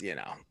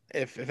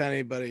 If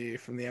anybody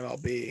from the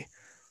MLB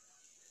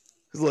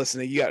is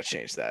listening, you got to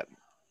change that.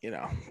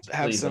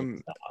 Have Please some.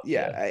 stop.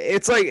 Yeah,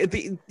 it's like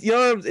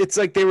it's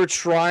like they were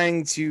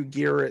trying to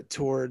gear it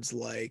towards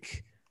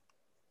like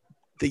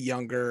the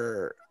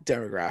younger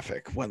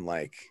demographic when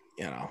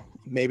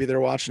maybe they're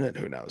watching it.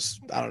 Who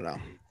knows? I don't know.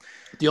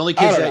 The only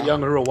kids that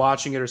young who are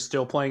watching it are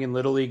still playing in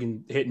Little League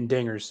and hitting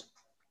dingers.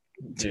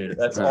 Dude,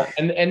 that's all.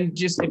 And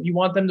just if you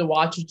want them to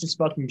watch it, just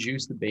fucking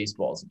juice the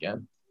baseballs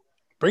again.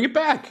 Bring it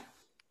back.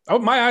 Oh,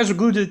 my eyes were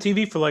glued to the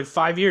TV for like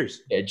 5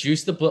 years. Yeah,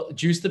 juice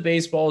the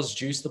baseballs,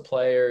 juice the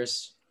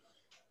players.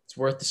 It's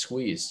worth the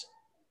squeeze.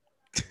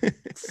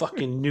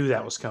 Fucking knew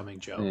that was coming,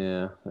 Joe.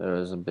 Yeah, there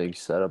was a big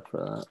setup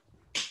for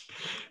that.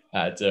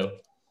 Had to.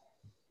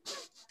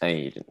 I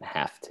mean, you didn't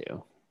have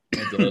to.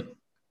 I did.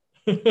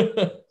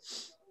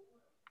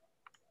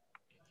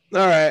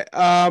 All right.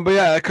 But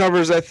yeah, that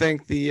covers, I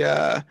think,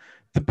 the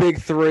big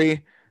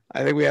three.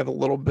 I think we have a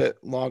little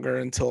bit longer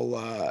until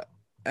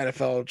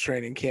NFL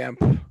training camp.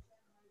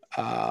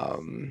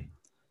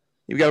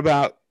 You've got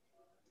about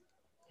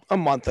a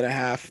month and a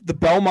half. The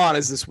Belmont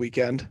is this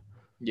weekend.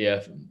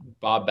 Yeah,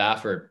 Bob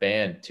Baffert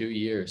banned 2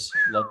 years.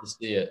 Love to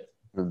see it.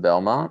 The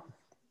Belmont?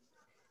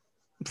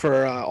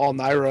 For all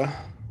Naira.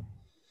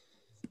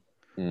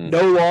 Mm.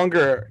 No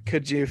longer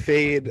could you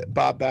fade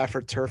Bob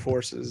Baffert turf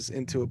horses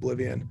into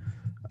oblivion,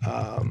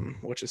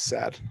 which is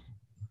sad.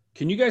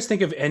 Can you guys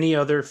think of any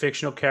other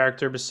fictional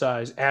character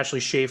besides Ashley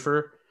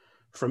Schaefer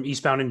from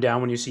Eastbound and Down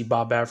when you see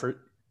Bob Baffert?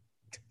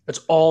 That's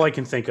all I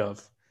can think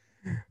of.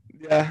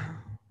 Yeah.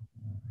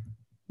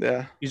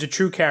 Yeah. He's a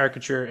true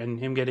caricature, and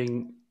him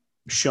getting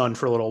shunned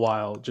for a little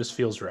while just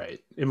feels right.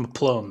 In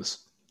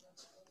plums.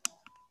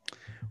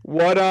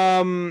 What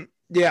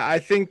yeah, I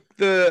think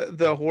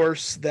the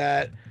horse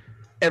that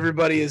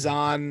everybody is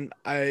on,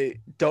 I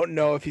don't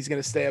know if he's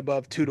going to stay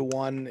above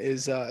 2-1,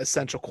 is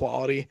Essential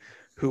Quality,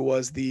 who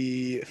was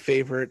the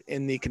favorite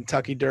in the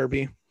Kentucky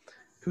Derby,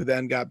 who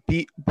then got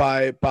beat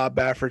by Bob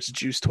Baffert's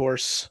juiced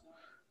horse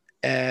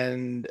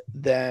and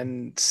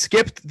then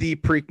skipped the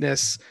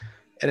Preakness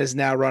and is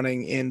now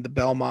running in the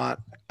Belmont.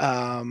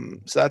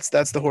 So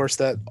that's the horse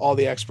that all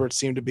the experts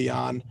seem to be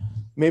on.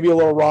 Maybe a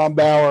little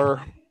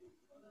Rombauer.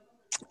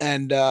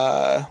 And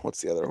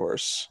what's the other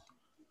horse?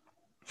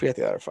 I forget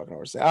the other fucking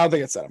horse. I don't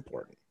think it's that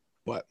important,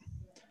 but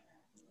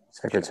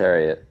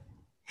Secretariat.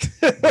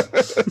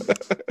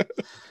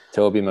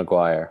 Toby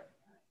Maguire.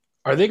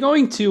 Are they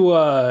going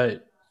to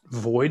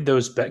void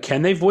those bets?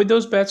 Can they void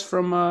those bets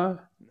from?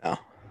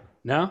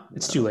 No,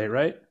 it's too late,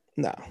 right?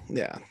 no,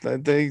 yeah.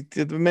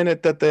 The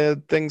minute that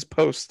the things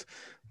post,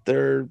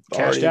 they're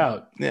Cashed already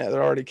out. Yeah,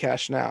 they're already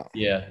cashing out.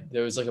 Yeah,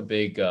 there was like a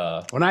big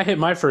When I hit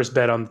my first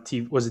bet on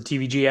the was it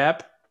TVG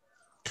app?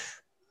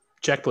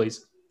 Check,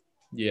 please.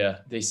 yeah,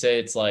 they say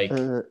it's like,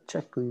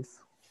 Check, please.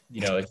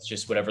 it's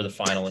just whatever the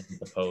final is at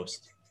the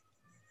post.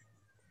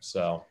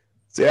 So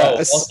So, yeah,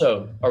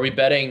 also, are we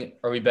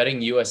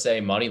betting USA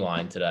money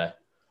line today?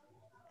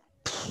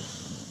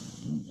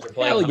 We're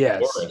playing Hell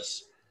yes.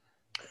 Honduras.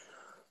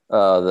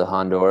 The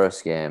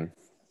Honduras game.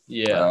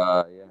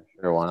 Yeah. Yeah,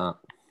 sure, why not?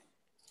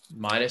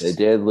 Minus They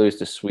did lose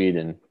to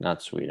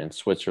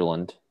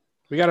Switzerland.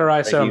 We got our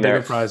eyes set on Breaking bigger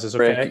their- prizes,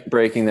 okay?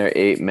 Breaking their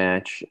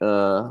 8-match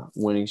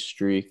winning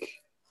streak.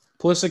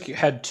 Pulisic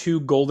had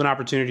 2 golden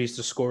opportunities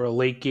to score a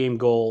late game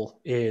goal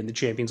in the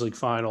Champions League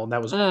final, and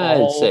that was all.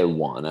 I'd say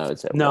one.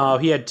 No,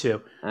 he had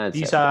 2. I'd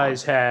These say one.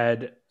 guys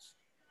had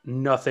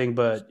nothing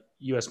but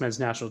U.S. men's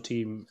national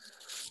team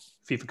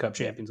FIFA Cup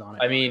champions on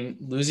it. I mean,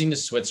 losing to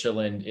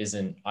Switzerland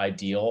isn't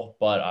ideal,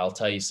 but I'll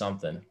tell you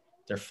something.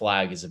 Their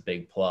flag is a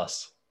big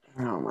plus.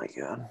 Oh my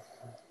god.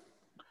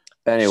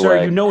 Anyway,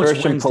 Sir, you know it's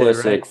Christian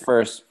Wednesday, Pulisic,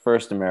 right?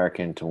 first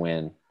American to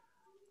win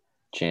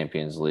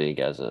Champions League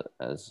as an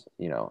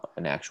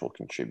actual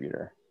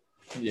contributor.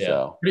 Yeah,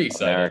 So pretty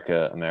exciting.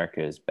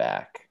 America is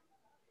back.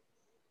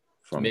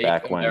 From Make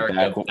back when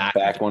America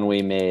back when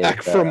we made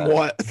back from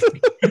what?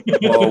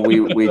 well,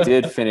 we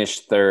did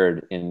finish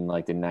third in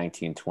like the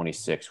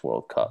 1926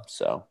 World Cup.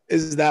 So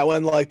Is that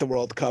when like the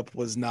World Cup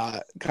was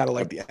not kind of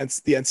like the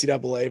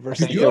NCAA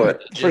versus think they were-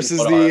 versus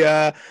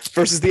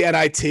the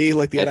NIT?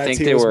 Like the I think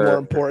NIT they was were- more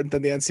important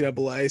than the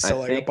NCAA. So I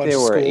like a think bunch there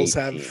of were schools 8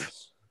 have.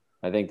 teams.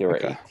 I think there were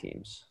Okay. 8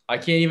 teams. I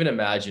can't even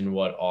imagine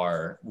what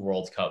our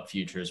World Cup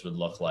futures would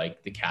look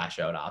like. The cash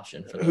out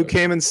option for Who those.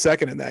 came in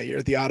second in that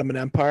year? The Ottoman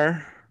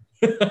Empire.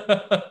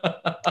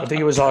 I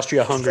think it was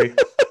Austria-Hungary.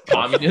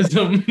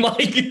 Communism,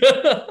 like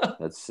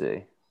Let's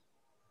see.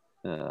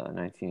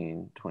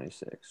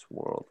 1926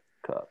 World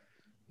Cup.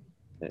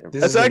 This That's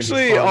is gonna be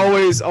actually fun.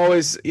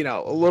 always,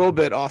 a little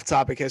bit off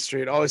topic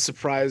history. It always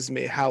surprised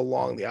me how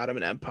long the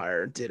Ottoman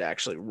Empire did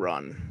actually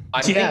run.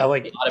 I think Yeah,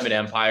 like- the Ottoman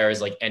Empire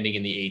is like ending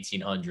in the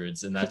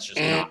 1800s, and that's just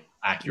not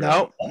accurate.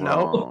 No.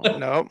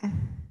 Oh.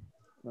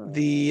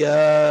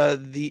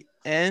 The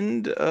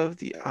end of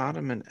the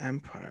Ottoman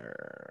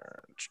Empire.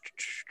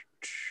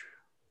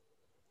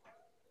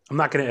 I'm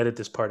not going to edit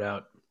this part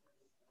out.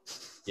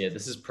 Yeah,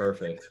 this is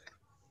perfect.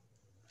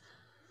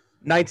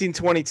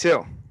 1922.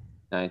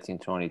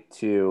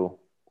 1922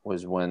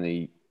 was when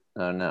the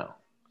no.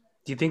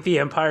 Do you think the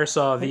Empire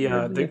saw the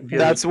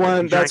That's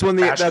when the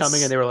crash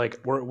coming and they were like,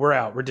 we're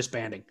out, we're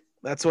disbanding.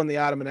 That's when the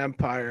Ottoman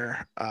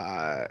Empire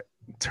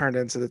turned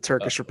into the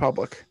Turkish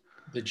Republic.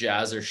 The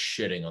Jazz are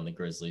shitting on the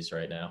Grizzlies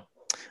right now.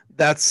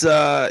 That's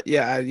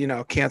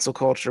cancel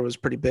culture was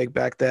pretty big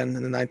back then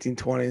in the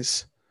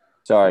 1920s.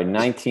 Sorry,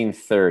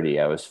 1930.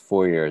 I was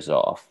 4 years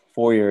off.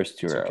 4 years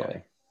too It's okay.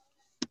 early.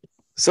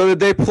 So did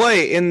they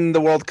play in the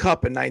World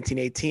Cup in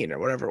 1918 or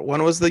whatever?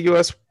 When was the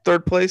U.S.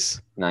 third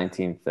place?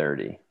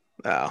 1930.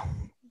 Oh,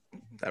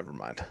 Never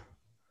mind.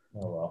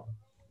 Oh well.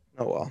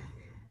 Oh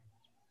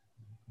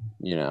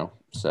well.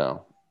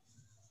 So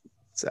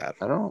Sad.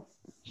 I don't.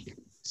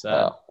 Sad.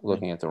 Wow,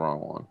 looking at the wrong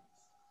one.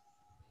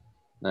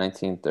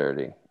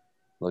 1930.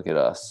 Look at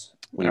us.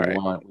 We All right.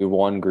 won. We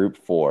won Group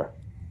 4.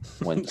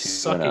 Went 2-0.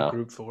 Suck at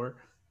Group 4.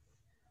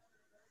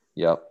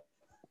 Yep.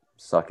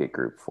 Suck at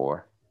Group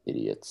 4.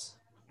 Idiots.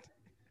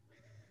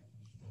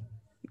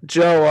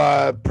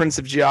 Joe, Prince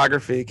of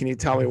Geography, can you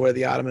tell me where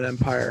the Ottoman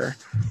Empire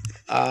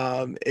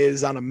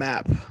is on a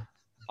map?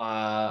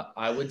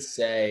 I would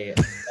say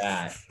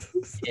that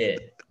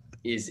it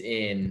is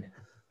in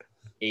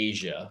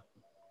Asia.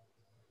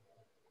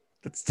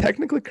 That's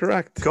technically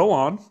correct. Go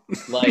on.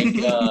 Like,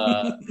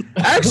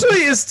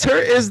 Actually, is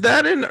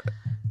that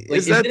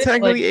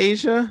technically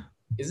Asia?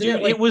 Isn't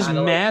Dude, it was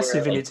kinda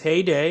massive where, in its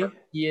heyday.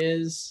 He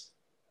is.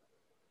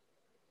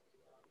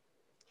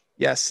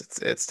 Yes,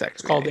 it's technically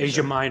It's called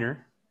Asia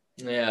Minor.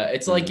 Yeah,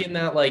 it's like in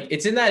that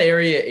it's in that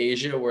area,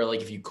 Asia, where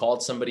like if you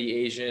called somebody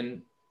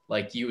Asian,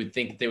 like you would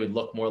think they would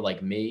look more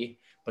like me,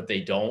 but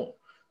they don't.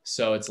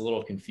 So it's a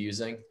little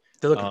confusing.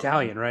 They look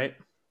Italian, right?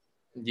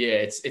 Yeah,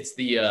 it's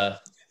the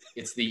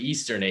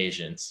Eastern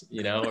Asians,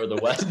 or the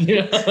West.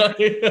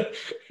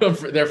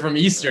 They're from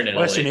Eastern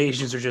Italy. Western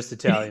Asians are just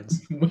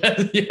Italians.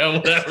 Yeah,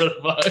 whatever the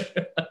fuck.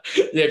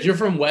 Yeah, if you're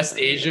from West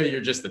Asia,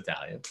 you're just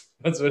Italian.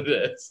 That's what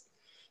it is.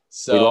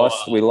 So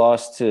we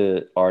lost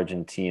to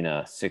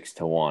Argentina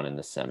 6-1 in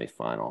the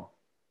semifinal.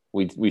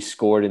 We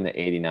scored in the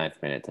 89th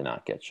minute to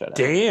not get shut out.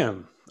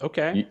 Damn.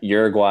 Okay.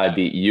 Uruguay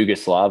beat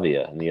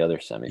Yugoslavia in the other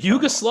semifinal.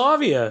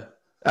 Yugoslavia.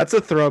 That's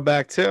a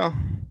throwback too.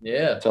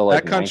 yeah, So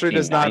like That country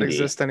does not 1990.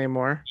 exist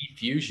anymore.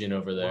 fusion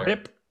over there.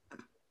 Rip.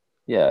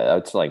 Yeah,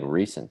 it's like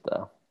recent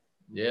though,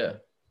 Yeah.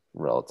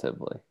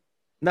 relatively.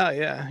 No,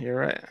 yeah, you're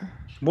right.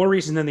 More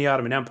recent than the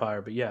Ottoman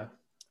Empire, but yeah.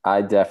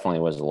 I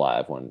definitely was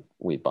alive when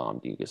we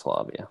bombed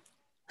Yugoslavia.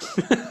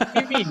 What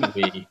do you mean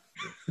we?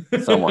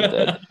 Someone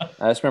did.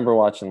 I just remember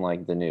watching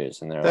like the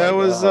news, and they're That like,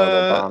 was,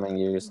 they're bombing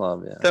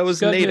Yugoslavia. That was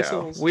Scud NATO.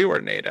 missiles. We were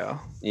NATO.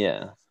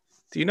 Yeah.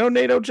 Do you know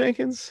NATO,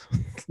 Jenkins?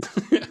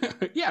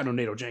 Yeah, I know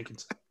NATO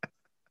Jenkins.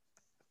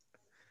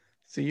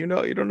 So you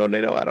don't know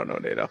NATO? I don't know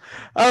NATO.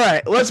 All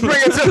right, let's bring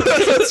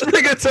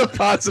it to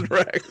Pots and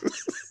Recs.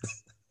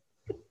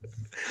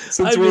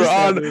 I missed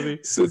that movie.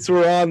 Since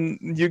we're on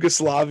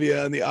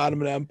Yugoslavia and the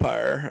Ottoman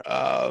Empire,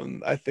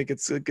 I think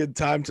it's a good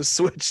time to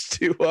switch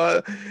to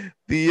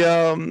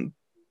the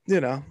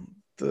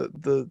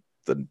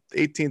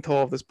 18th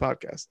hole of this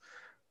podcast.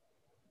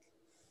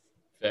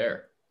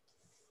 Fair.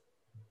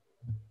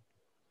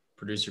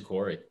 Producer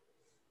Corey,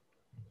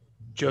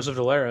 Joseph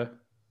Valera.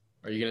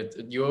 are you gonna?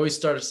 You always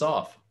start us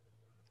off.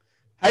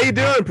 How you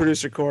doing,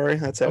 Producer Corey?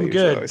 That's how I'm we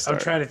usually good. always I'm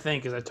start. trying to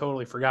think because I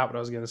totally forgot what I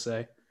was going to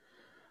say.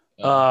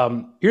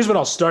 Oh. Here's what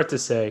I'll start to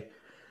say.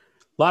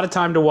 A lot of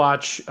time to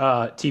watch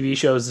TV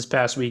shows this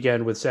past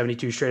weekend with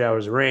 72 straight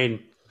hours of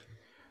rain.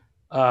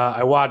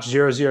 I watched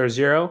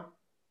 000.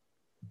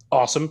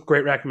 Awesome.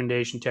 Great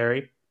recommendation,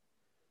 Terry.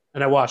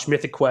 And I watched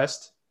Mythic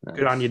Quest. Nice.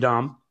 Good on you,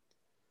 Dom.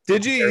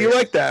 Did you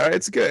like that? Right?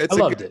 It's good. It's I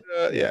loved it.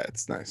 Yeah,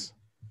 it's nice.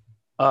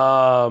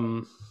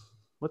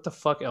 What the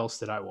fuck else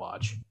did I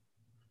watch?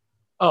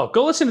 Oh,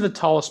 go listen to The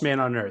Tallest Man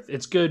on Earth.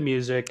 It's good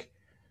music.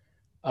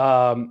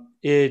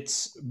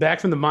 It's back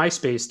from the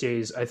MySpace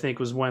days, I think,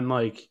 was when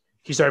like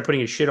he started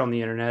putting his shit on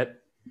the internet.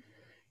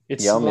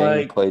 It's Yao Ming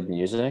like played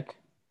music.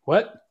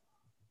 what?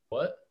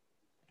 What?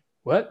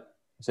 What?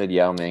 I said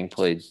Yao Ming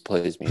plays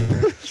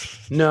music.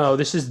 No,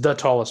 this is The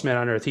Tallest Man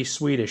on Earth. He's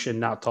Swedish and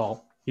not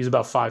tall. He's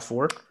about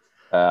 5'4".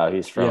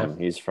 He's from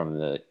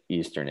the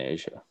Eastern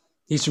Asia.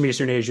 He's from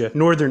Eastern Asia,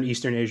 Northern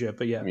Eastern Asia,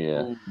 but yeah.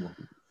 Yeah.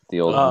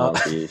 The old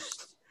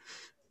Northeast.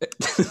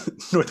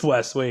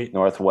 Northwest, wait.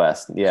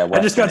 Northwest. Yeah.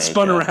 I just got Western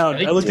spun Asia. around.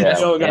 I looked at Yeah,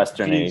 Joe and got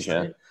Western confused.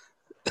 Asia.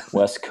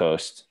 West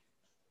Coast.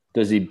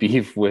 Does he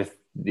beef with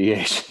the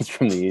Asians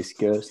from the East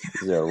Coast?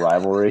 Is there a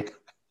rivalry?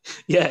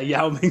 Yeah,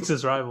 Yao Ming's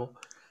his rival.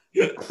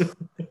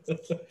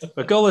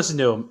 But go listen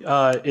to him.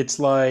 It's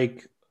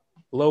like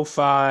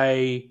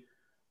lo-fi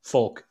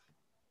folk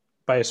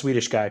by a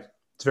Swedish guy.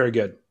 It's very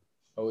good.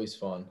 Always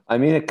fun. I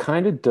mean, it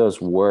kind of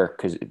does work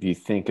because if you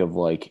think of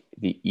like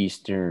the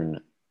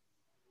Eastern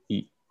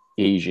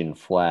Asian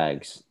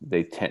flags,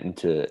 they tend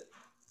to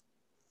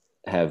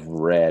have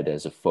red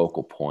as a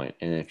focal point.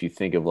 And if you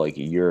think of like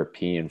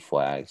European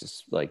flags,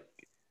 it's like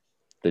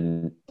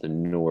the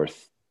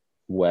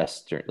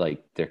northwestern,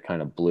 like they're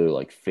kind of blue,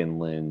 like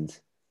Finland,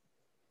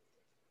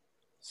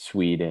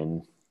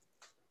 Sweden.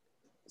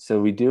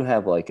 So we do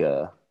have like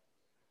a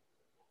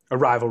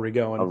rivalry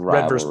going. a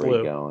Red versus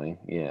rivalry blue. going.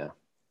 Yeah.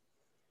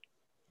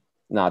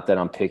 Not that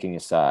I'm picking a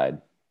side.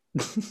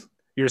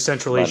 You're a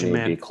Central Let Asian me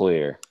man. be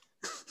clear.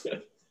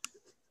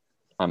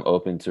 I'm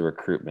open to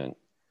recruitment.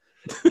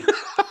 I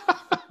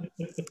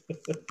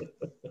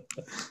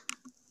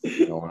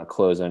don't want to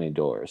close any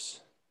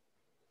doors.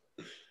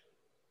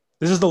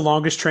 This is the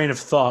longest train of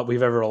thought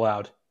we've ever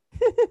allowed.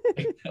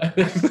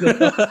 The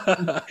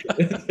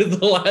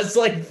last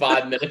like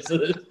 5 minutes of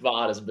this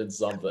pod has been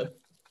something.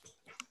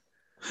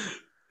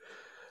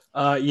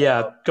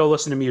 Yeah, go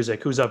listen to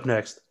music. Who's up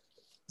next?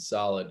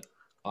 Solid.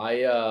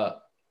 I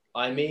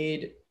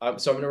made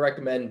so I'm gonna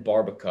recommend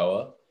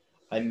barbacoa.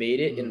 I made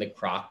it in the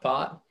crock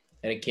pot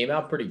and it came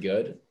out pretty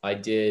good. I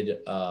did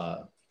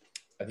I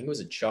think it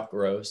was a chuck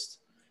roast.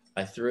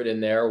 I threw it in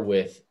there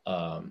with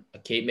a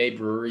Cape May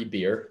Brewery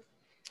beer.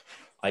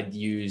 I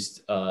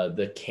used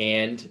the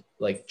canned,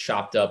 like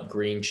chopped up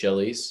green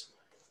chilies,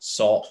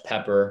 salt,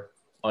 pepper,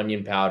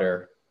 onion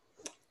powder,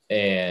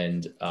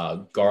 and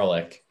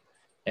garlic,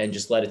 and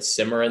just let it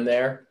simmer in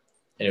there.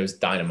 And it was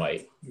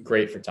dynamite.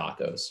 Great for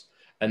tacos.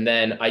 And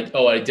then I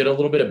did a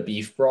little bit of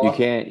beef broth.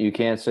 You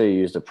can't say you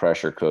used a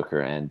pressure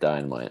cooker and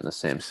dynamite in the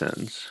same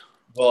sentence.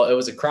 Well, it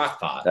was a crock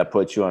pot. That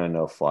puts you on a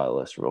no-fly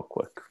list real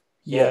quick.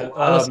 Yeah.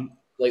 Well,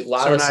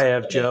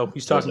 Tsarnaev, Joe.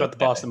 He's talking about the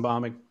Boston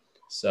bombing.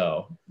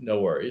 So no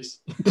worries.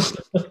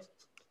 But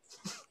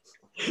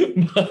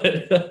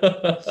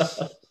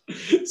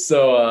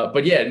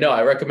yeah, no,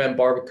 I recommend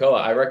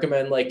barbacoa. I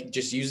recommend like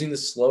just using the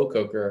slow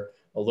cooker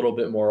a little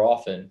bit more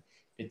often.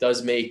 It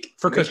does make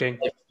cooking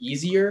life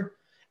easier,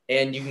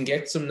 and you can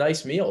get some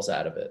nice meals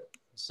out of it.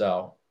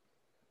 So,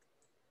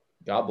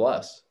 God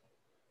bless.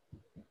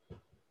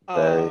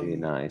 Very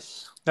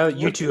nice. Now that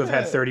you two have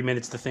had 30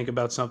 minutes to think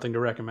about something to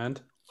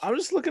recommend. I'm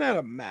just looking at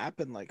a map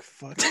and like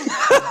fucking.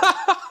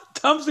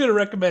 Tom's gonna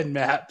recommend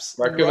maps.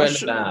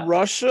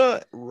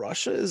 Russia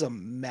is a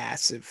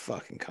massive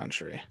fucking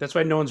country. That's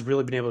why no one's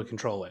really been able to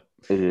control it.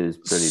 It is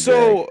pretty big.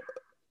 So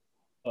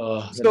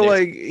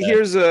like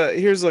here's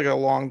like a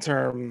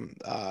long-term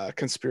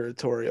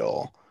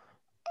conspiratorial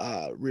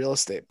real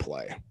estate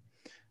play.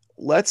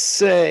 Let's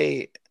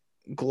say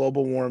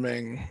global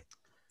warming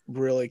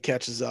really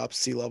catches up,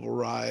 sea level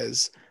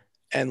rise,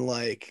 and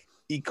like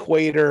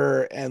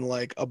equator and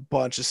like a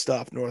bunch of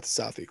stuff north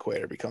south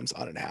equator becomes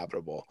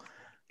uninhabitable.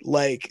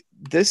 Like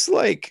this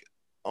like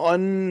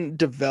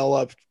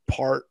undeveloped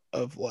part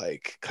of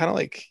like kind of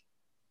like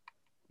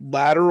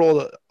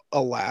lateral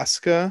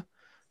Alaska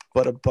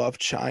but above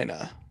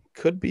China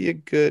could be a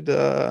good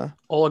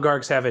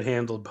oligarchs have it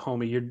handled,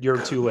 homie. You're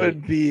too late.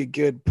 Could be a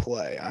good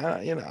play.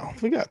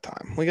 We got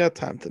time. We got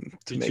time to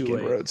make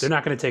inroads. They're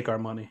not going to take our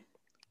money.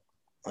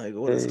 Like,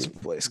 what is this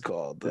place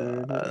called?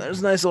 There's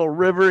a nice little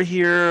river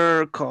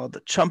here called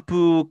the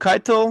Champu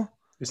Kaito.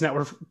 Isn't that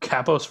where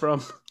Capo's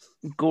from?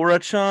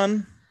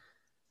 Gorachan.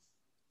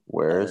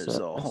 Where is There's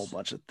it? a whole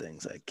bunch of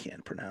things I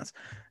can't pronounce.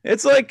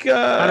 It's like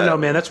I don't know,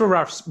 man. That's where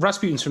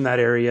Rasputin's from. That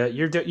area.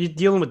 You're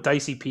dealing with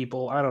dicey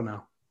people. I don't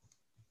know.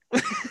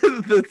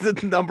 the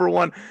number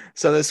one.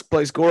 So this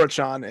place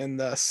Gorachan in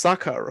the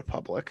Sakha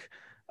Republic.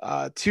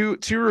 Two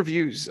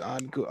reviews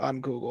on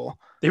Google.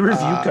 They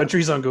review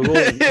countries on Google.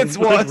 It's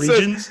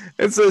regions.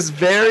 It says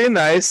very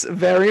nice,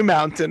 very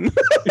mountain.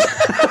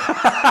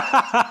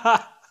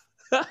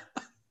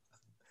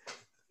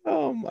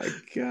 Oh my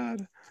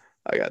god.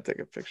 I gotta take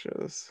a picture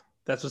of this.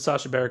 That's what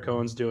Sacha Baron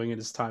Cohen's doing in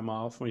his time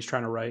off when he's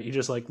trying to write. He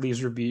just like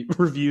leaves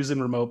reviews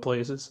in remote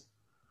places.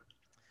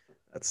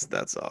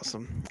 That's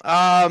awesome.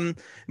 My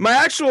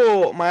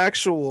actual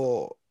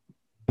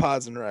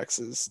pods and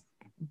recs is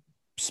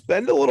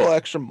spend a little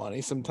extra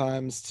money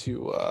sometimes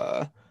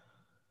to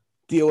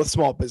deal with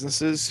small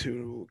businesses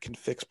who can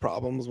fix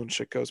problems when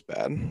shit goes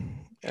bad.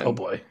 And oh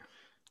boy.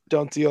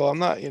 Don't deal. I'm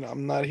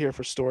not here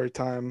for story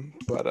time,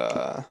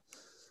 but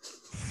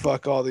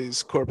fuck all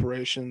these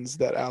corporations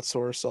that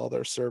outsource all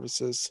their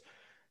services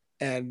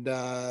and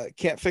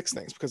can't fix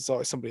things because it's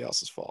always somebody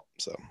else's fault.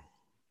 So,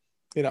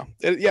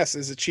 yes,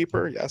 is it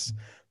cheaper? Yes.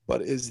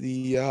 But is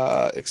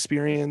the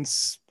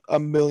experience a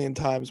million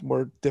times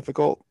more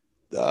difficult?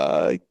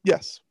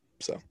 Yes.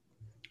 So,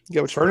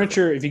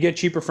 furniture, if you get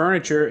cheaper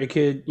furniture, it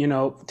could,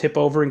 tip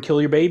over and kill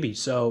your baby.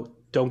 So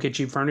don't get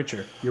cheap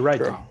furniture. You're right,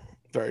 Tom.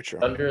 Very true.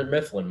 Under the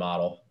Mifflin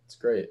model. It's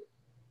great.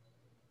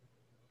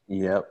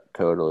 Yep,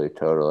 totally.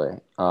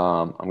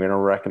 I'm going to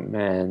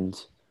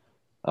recommend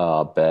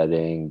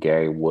betting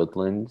Gary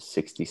Woodland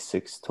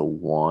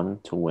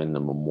 66-1 to win the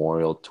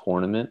Memorial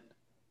Tournament.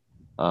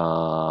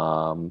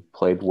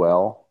 Played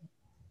well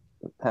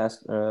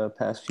the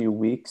past few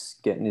weeks,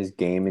 getting his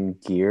game in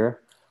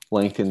gear,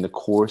 lengthened the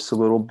course a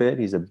little bit.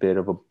 He's a bit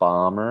of a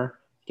bomber.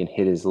 He can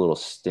hit his little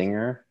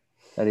stinger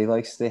that he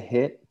likes to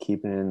hit,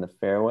 keeping it in the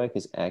fairway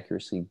because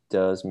accuracy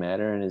does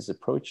matter, and his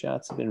approach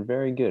shots have been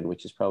very good,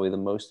 which is probably the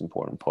most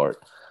important part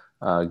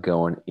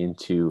going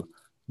into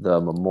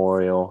the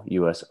Memorial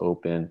US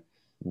Open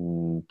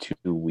in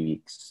 2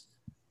 weeks.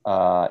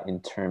 In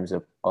terms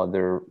of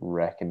other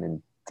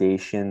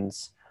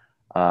recommendations,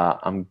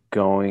 I'm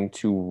going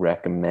to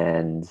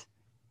recommend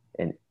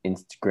an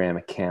Instagram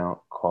account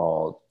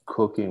called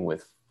Cooking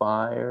with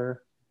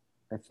Fire.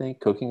 I think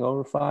Cooking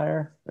Over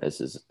Fire.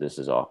 This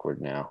is awkward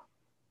now.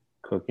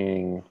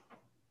 Cooking,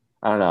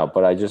 I don't know,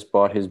 but I just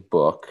bought his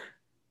book.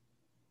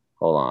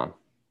 Hold on.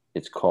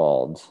 It's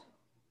called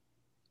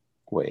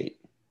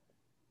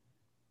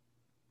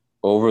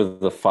Over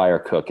the Fire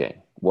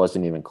Cooking.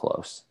 Wasn't even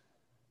close.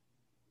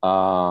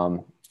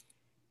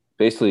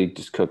 Basically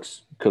just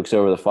cooks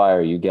over the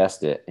fire. You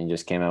guessed it. And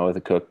just came out with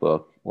a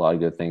cookbook. A lot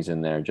of good things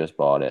in there. Just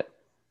bought it.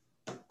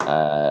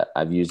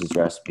 I've used his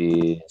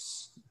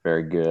recipes.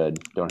 Very good.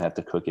 Don't have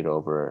to cook it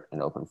over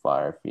an open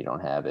fire if you don't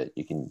have it.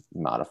 You can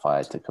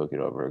modify it to cook it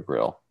over a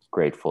grill.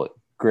 Great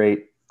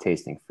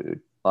tasting food.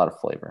 A lot of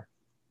flavor.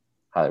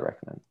 Highly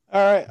recommend.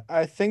 All right.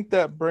 I think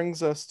that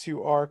brings us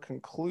to our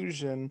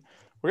conclusion.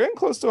 We're getting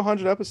close to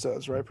 100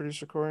 episodes, right,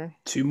 Producer Corey?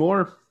 2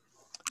 more.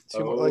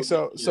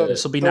 So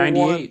This will be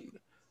 98.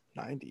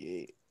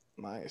 98.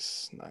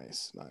 Nice.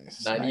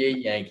 98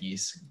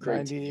 Yankees. Great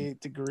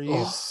 98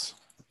 degrees.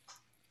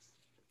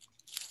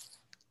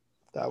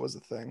 That was the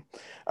thing.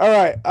 All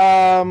right.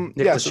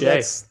 Yeah.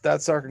 So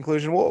that's our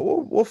conclusion.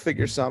 We'll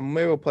figure something.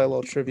 Maybe we'll play a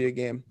little trivia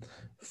game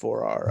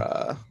for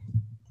our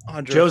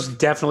 100. Joe's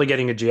definitely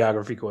getting a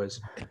geography quiz.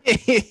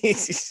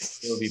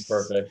 It'll be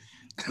perfect.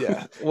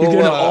 Yeah, He's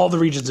getting all the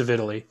regions of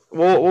Italy.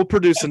 We'll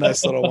produce a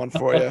nice little one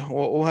for you.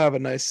 We'll have a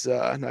nice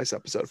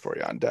episode for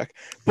you on deck.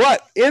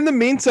 But in the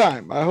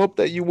meantime, I hope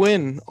that you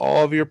win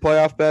all of your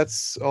playoff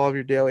bets, all of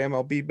your daily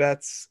MLB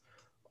bets,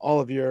 all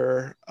of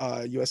your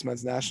U.S.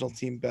 men's national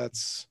team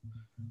bets,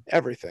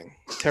 everything.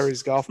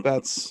 Terry's golf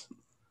bets.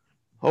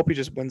 Hope he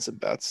just wins some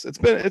bets. It's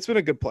been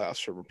a good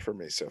playoffs for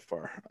me so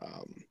far.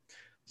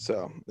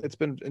 So it's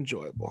been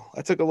enjoyable.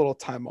 I took a little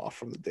time off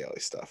from the daily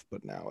stuff,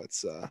 but now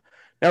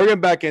we're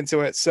getting back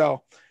into it.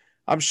 So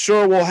I'm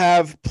sure we'll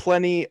have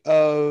plenty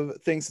of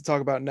things to talk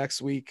about next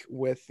week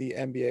with the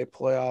NBA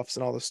playoffs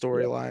and all the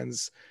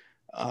storylines,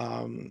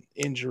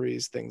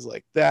 injuries, things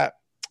like that.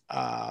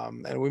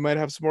 And we might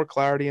have some more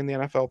clarity in the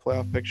NFL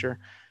playoff picture.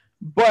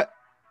 But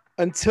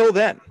until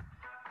then,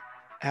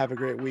 have a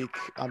great week.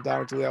 I'm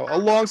Dominic DeLeo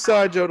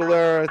alongside Joe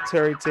Delera,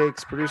 Terry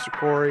Takes, Producer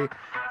Corey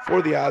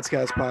for the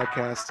Oddscast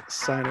podcast,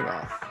 signing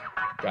off.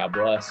 God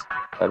bless.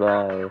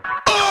 Bye-bye.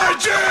 I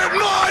did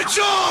my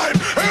time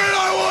and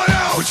I went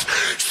out.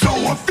 So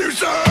if you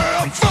say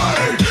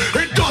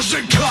it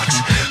doesn't cut.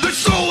 The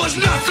soul is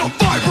not so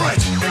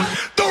vibrant.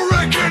 The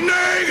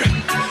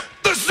reckoning,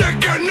 the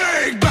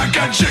sickening. Back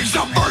at jigs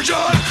of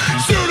virgin.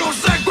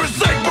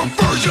 Pseudo-sacrosanct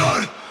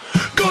perversion.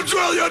 Go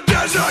drill your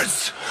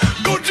deserts.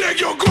 Go dig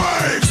your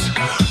graves.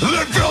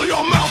 Then fill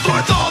your mouth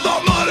with all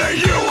the money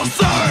you will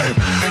save.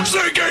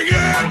 Sinking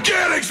in,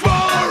 getting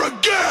smaller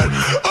again.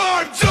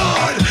 I'm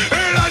done.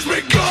 It has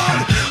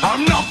begun.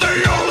 I'm not the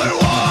only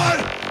one.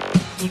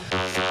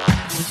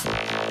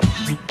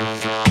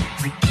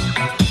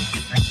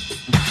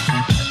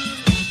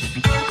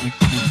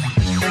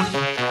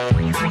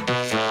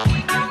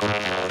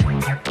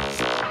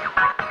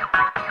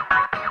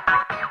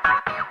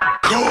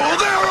 Oh,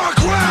 there are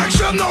cracks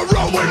in the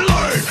road we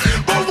lay,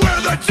 but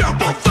where the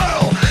temple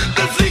fell,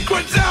 the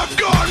secrets have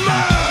gone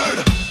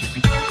mad.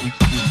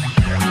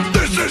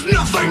 This is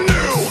nothing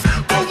new,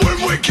 but when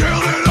we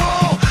killed it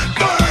all,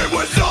 pain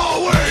was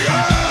all we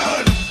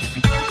had.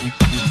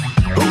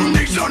 Who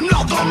needs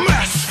another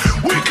mess?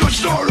 We could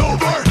start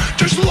over.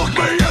 Just look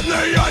me in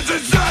the eyes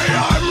and say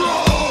I'm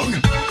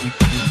wrong.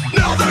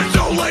 Now there's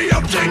only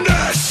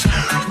emptiness.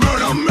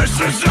 Murder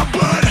Mississippi.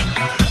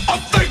 I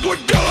think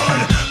we're good.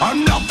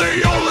 I'm not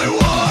the only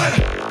one.